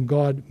 from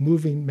God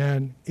moving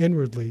man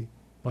inwardly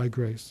by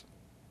grace.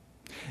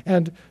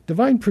 And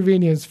divine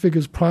prevenience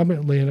figures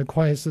prominently in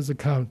Aquinas'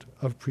 account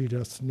of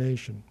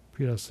predestination,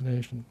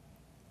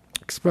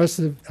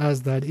 expressive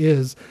as that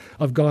is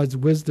of God's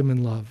wisdom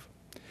and love.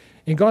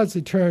 In God's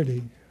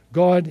eternity,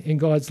 God, in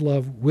God's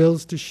love,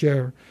 wills to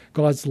share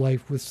God's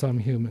life with some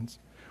humans,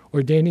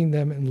 ordaining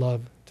them in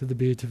love to the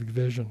beatific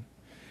vision.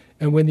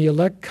 And when the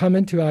elect come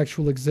into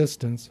actual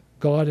existence,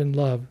 God in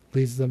love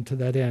leads them to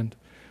that end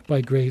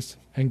by grace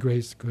and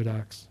grace good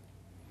acts.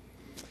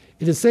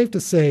 It is safe to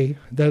say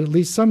that at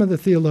least some of the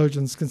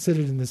theologians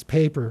considered in this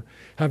paper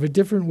have a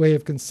different way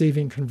of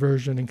conceiving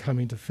conversion and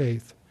coming to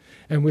faith,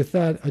 and with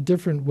that, a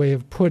different way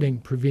of putting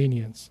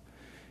prevenience.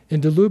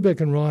 In de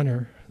Lubeck and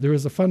Rahner, there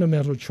is a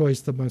fundamental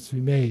choice that must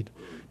be made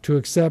to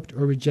accept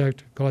or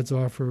reject God's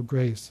offer of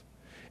grace,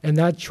 and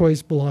that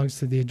choice belongs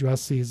to the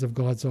addressees of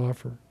God's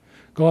offer.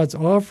 God's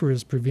offer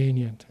is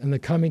prevenient, and the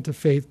coming to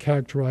faith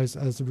characterized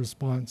as a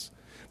response,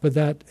 but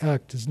that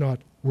act is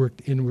not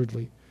worked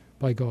inwardly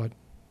by God.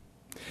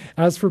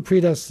 As for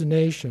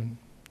predestination,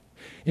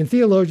 in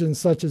theologians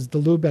such as de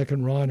Lubeck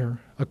and Rahner,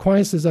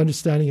 Aquinas'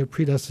 understanding of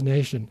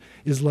predestination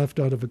is left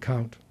out of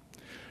account.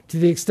 To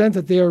the extent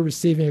that they are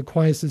receiving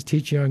Aquinas'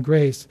 teaching on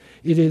grace,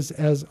 it is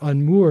as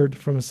unmoored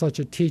from such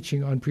a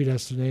teaching on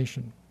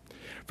predestination.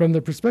 From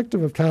the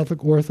perspective of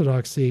Catholic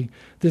orthodoxy,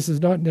 this is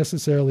not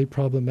necessarily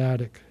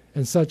problematic,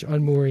 and such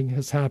unmooring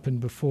has happened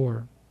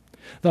before.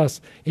 Thus,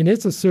 in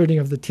its asserting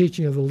of the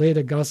teaching of the late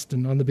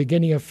Augustine on the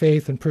beginning of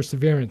faith and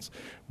perseverance,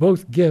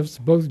 both gifts,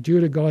 both due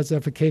to God's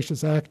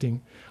efficacious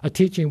acting, a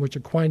teaching which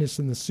Aquinas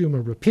in the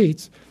Summa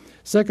repeats,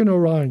 Second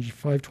Orange,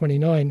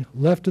 529,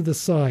 left to the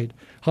side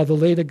how the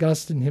late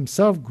Augustine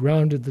himself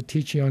grounded the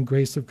teaching on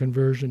grace of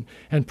conversion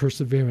and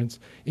perseverance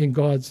in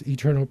God's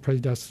eternal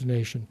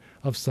predestination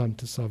of some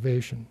to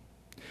salvation.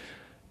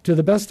 To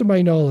the best of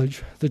my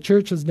knowledge, the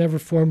Church has never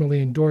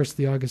formally endorsed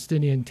the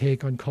Augustinian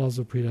take on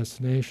causal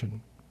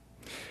predestination.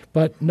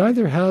 But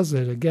neither has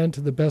it, again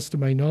to the best of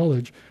my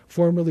knowledge,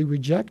 formally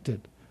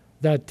rejected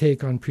that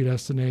take on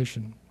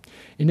predestination.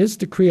 In its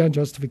decree on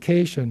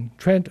justification,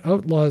 Trent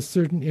outlaws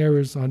certain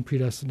errors on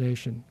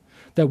predestination,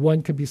 that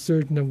one can be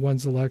certain of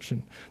one's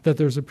election, that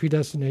there's a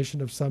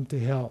predestination of some to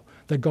hell,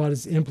 that God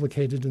is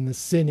implicated in the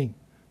sinning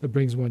that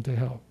brings one to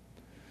hell.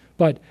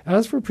 But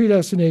as for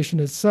predestination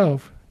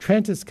itself,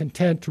 Trent is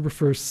content to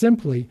refer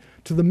simply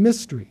to the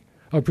mystery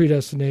of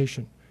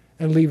predestination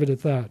and leave it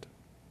at that.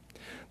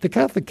 The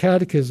Catholic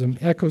Catechism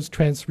echoes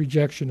Trent's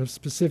rejection of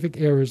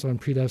specific errors on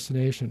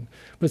predestination,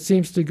 but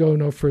seems to go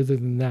no further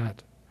than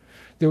that.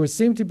 There would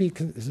seem to be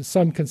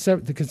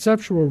the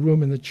conceptual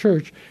room in the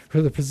Church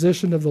for the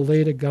position of the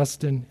late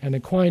Augustine and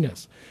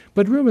Aquinas,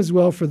 but room as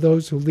well for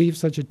those who leave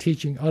such a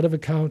teaching out of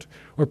account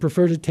or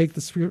prefer to take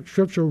the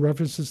scriptural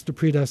references to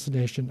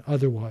predestination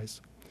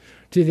otherwise.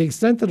 To the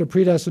extent that a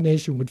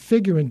predestination would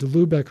figure in de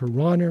Lubeck or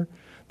Rahner,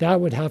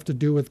 that would have to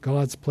do with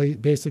God's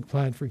basic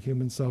plan for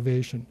human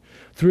salvation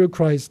through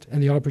Christ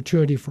and the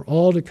opportunity for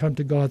all to come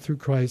to God through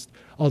Christ,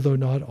 although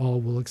not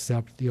all will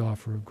accept the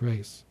offer of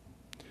grace.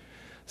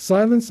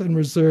 Silence and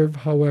reserve,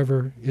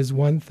 however, is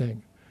one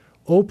thing.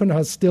 Open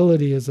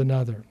hostility is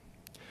another.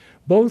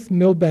 Both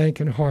Milbank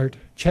and Hart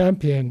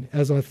champion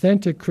as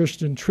authentic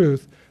Christian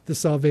truth the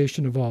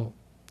salvation of all.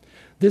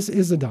 This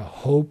isn't a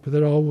hope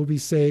that all will be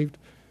saved.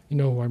 You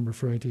know who I'm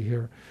referring to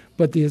here.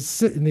 But the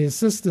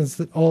insistence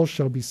that all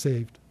shall be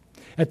saved.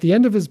 At the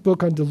end of his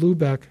book on de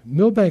Lubac,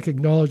 Milbank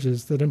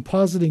acknowledges that in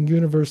positing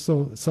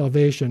universal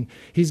salvation,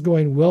 he's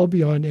going well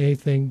beyond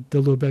anything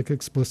de Lubac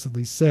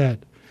explicitly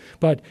said.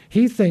 But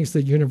he thinks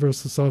that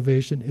universal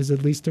salvation is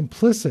at least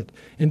implicit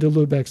in de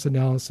Lubac's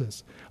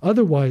analysis.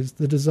 Otherwise,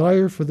 the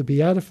desire for the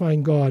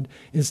beatifying God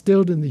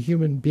instilled in the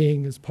human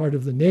being as part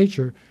of the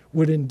nature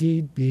would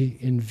indeed be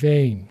in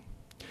vain.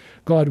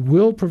 God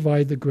will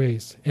provide the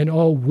grace, and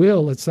all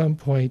will at some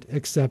point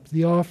accept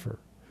the offer.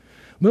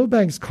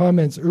 Milbank's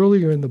comments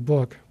earlier in the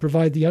book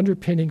provide the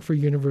underpinning for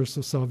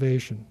universal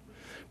salvation.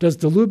 Does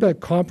de Lubac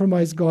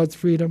compromise God's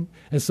freedom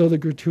and so the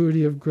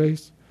gratuity of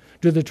grace?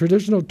 Do the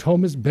traditional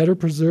Thomists better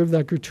preserve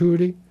that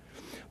gratuity?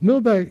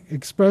 Milbank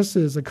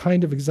expresses a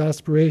kind of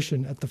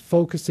exasperation at the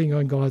focusing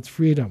on God's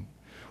freedom.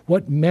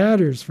 What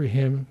matters for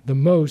him the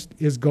most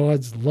is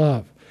God's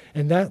love,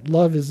 and that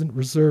love isn't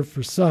reserved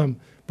for some,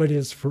 but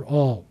is for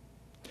all.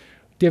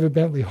 David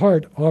Bentley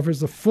Hart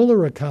offers a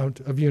fuller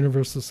account of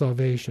universal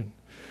salvation.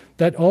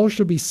 That all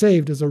shall be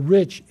saved is a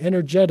rich,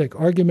 energetic,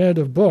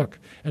 argumentative book,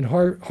 and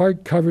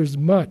Hart covers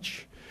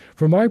much.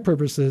 For my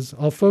purposes,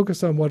 I'll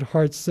focus on what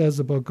Hart says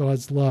about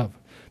God's love,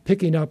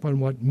 picking up on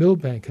what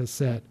Milbank has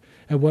said,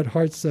 and what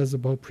Hart says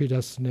about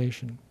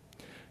predestination.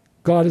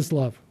 God is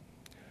love.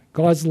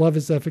 God's love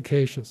is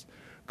efficacious.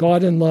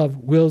 God in love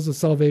wills the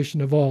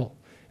salvation of all,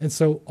 and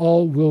so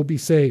all will be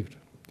saved.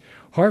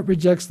 Hart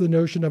rejects the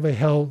notion of a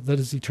hell that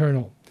is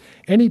eternal.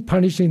 Any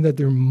punishing that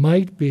there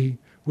might be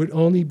would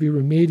only be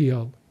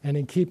remedial and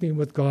in keeping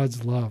with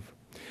God's love.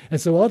 And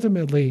so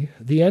ultimately,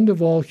 the end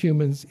of all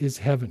humans is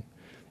heaven,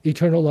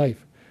 eternal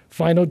life,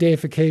 final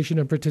deification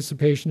and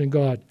participation in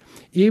God,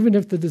 even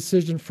if the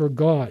decision for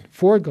God,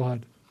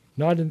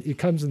 it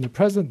comes in the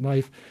present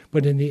life,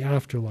 but in the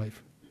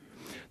afterlife.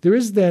 There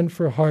is then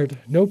for Hart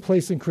no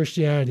place in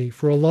Christianity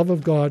for a love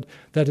of God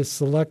that is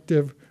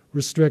selective,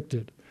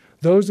 restricted.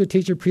 Those who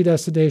teach a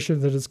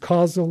predestination that is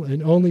causal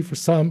and only for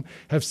some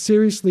have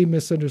seriously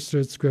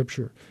misunderstood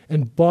Scripture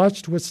and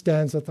botched what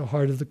stands at the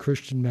heart of the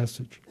Christian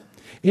message.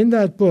 In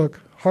that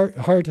book,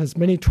 Hart has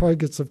many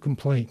targets of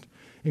complaint,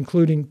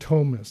 including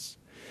Thomists.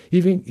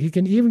 He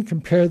can even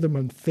compare them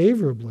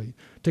unfavorably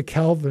to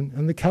Calvin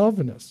and the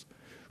Calvinists,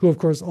 who of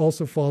course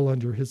also fall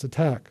under his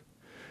attack.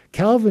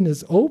 Calvin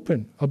is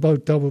open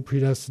about double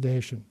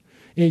predestination.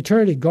 In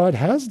eternity, God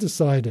has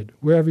decided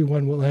where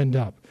everyone will end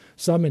up,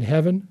 some in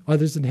heaven,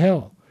 others in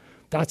hell.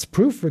 That's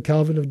proof for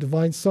Calvin of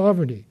divine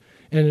sovereignty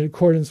and in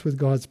accordance with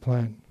God's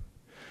plan.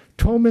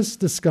 Thomists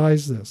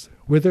disguise this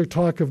with their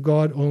talk of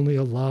God only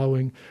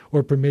allowing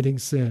or permitting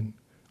sin.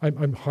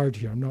 I'm hard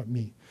here, I'm not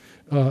me.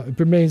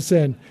 Permitting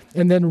sin,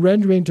 and then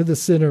rendering to the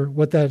sinner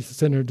what that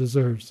sinner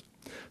deserves.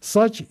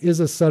 Such is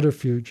a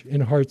subterfuge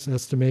in Hart's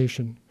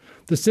estimation.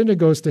 The sinner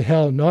goes to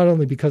hell not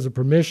only because of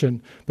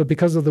permission, but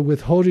because of the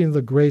withholding of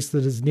the grace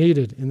that is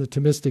needed in the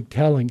Thomistic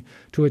telling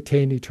to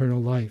attain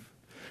eternal life.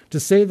 To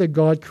say that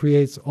God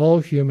creates all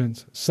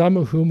humans, some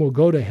of whom will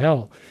go to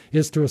hell,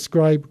 is to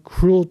ascribe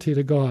cruelty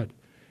to God.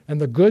 And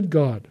the good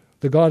God,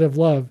 the God of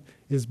love,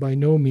 is by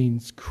no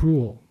means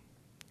cruel.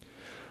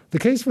 The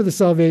case for the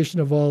salvation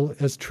of all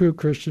as true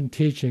Christian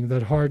teaching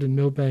that Hart and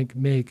Milbank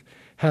make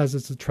has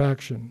its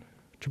attraction.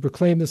 To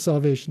proclaim the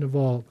salvation of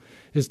all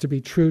is to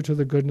be true to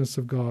the goodness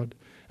of God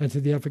and to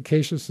the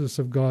efficaciousness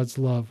of God's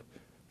love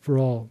for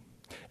all,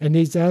 and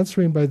needs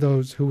answering by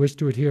those who wish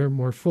to adhere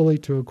more fully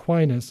to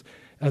Aquinas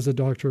as a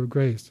doctor of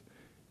grace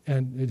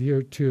and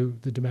adhere to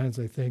the demands,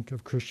 I think,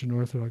 of Christian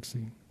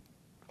orthodoxy.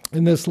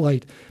 In this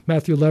light,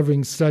 Matthew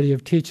Levering's study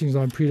of teachings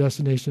on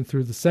predestination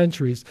through the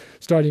centuries,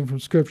 starting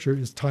from Scripture,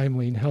 is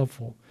timely and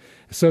helpful.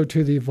 So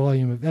too the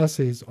volume of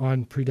essays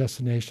on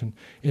predestination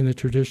in the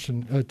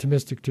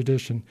Thomistic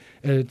tradition,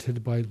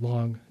 edited by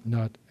Long,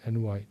 Nutt,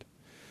 and White.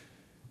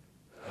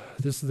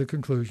 This is the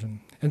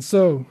conclusion. And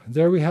so,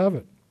 there we have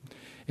it.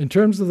 In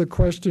terms of the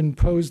question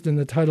posed in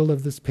the title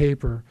of this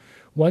paper,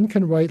 one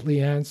can rightly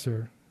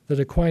answer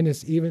that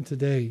Aquinas, even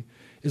today,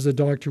 is a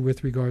doctor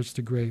with regards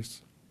to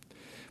grace.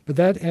 But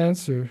that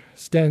answer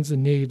stands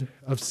in need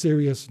of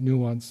serious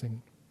nuancing.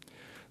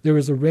 There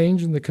is a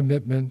range in the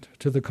commitment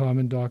to the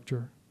common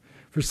doctor.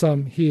 For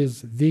some, he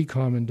is the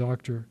common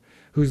doctor,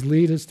 whose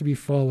lead is to be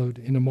followed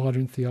in a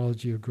modern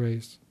theology of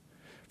grace.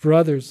 For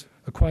others,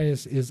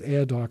 Aquinas is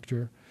a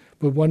doctor,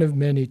 but one of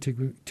many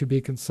to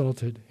be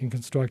consulted in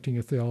constructing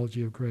a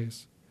theology of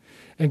grace.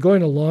 And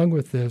going along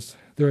with this,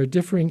 there are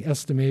differing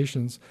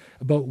estimations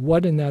about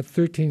what in that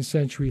 13th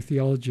century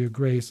theology of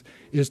grace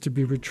is to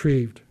be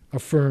retrieved,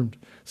 affirmed,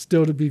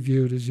 still to be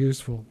viewed as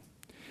useful.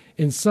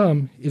 In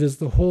some, it is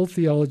the whole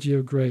theology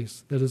of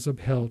grace that is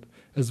upheld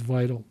as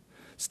vital,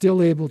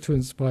 still able to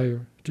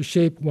inspire, to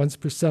shape one's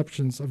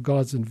perceptions of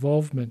God's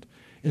involvement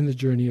in the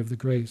journey of the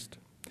graced.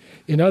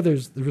 In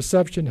others, the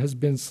reception has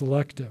been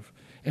selective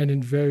and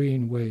in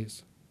varying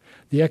ways.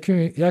 The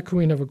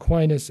echoing of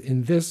Aquinas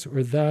in this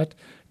or that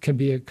can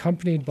be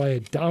accompanied by a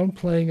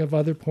downplaying of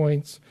other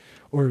points,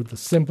 or the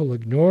simple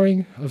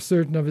ignoring of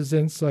certain of his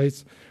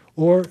insights,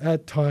 or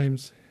at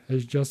times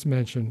has just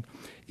mentioned,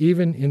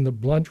 even in the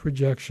blunt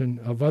rejection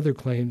of other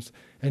claims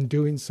and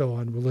doing so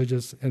on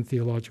religious and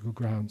theological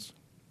grounds.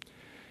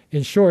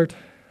 In short,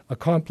 a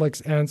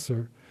complex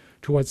answer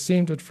to what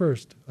seemed at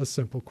first a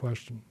simple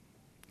question.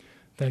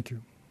 Thank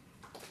you.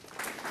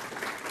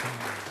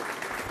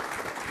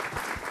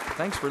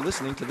 Thanks for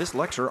listening to this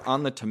lecture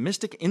on the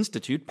Thomistic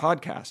Institute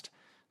podcast.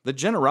 The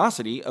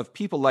generosity of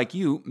people like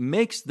you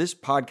makes this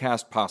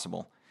podcast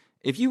possible.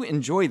 If you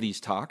enjoy these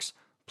talks,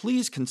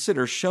 please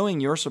consider showing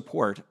your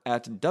support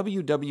at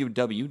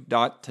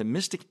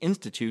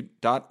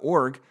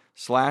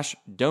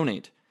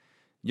www.thomisticinstitute.org/donate.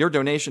 Your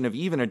donation of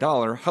even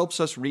 $1 helps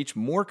us reach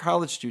more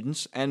college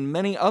students and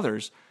many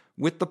others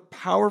with the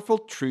powerful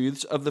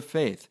truths of the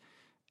faith,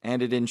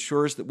 and it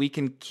ensures that we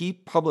can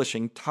keep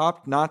publishing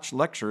top-notch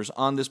lectures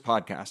on this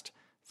podcast.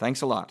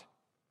 Thanks a lot.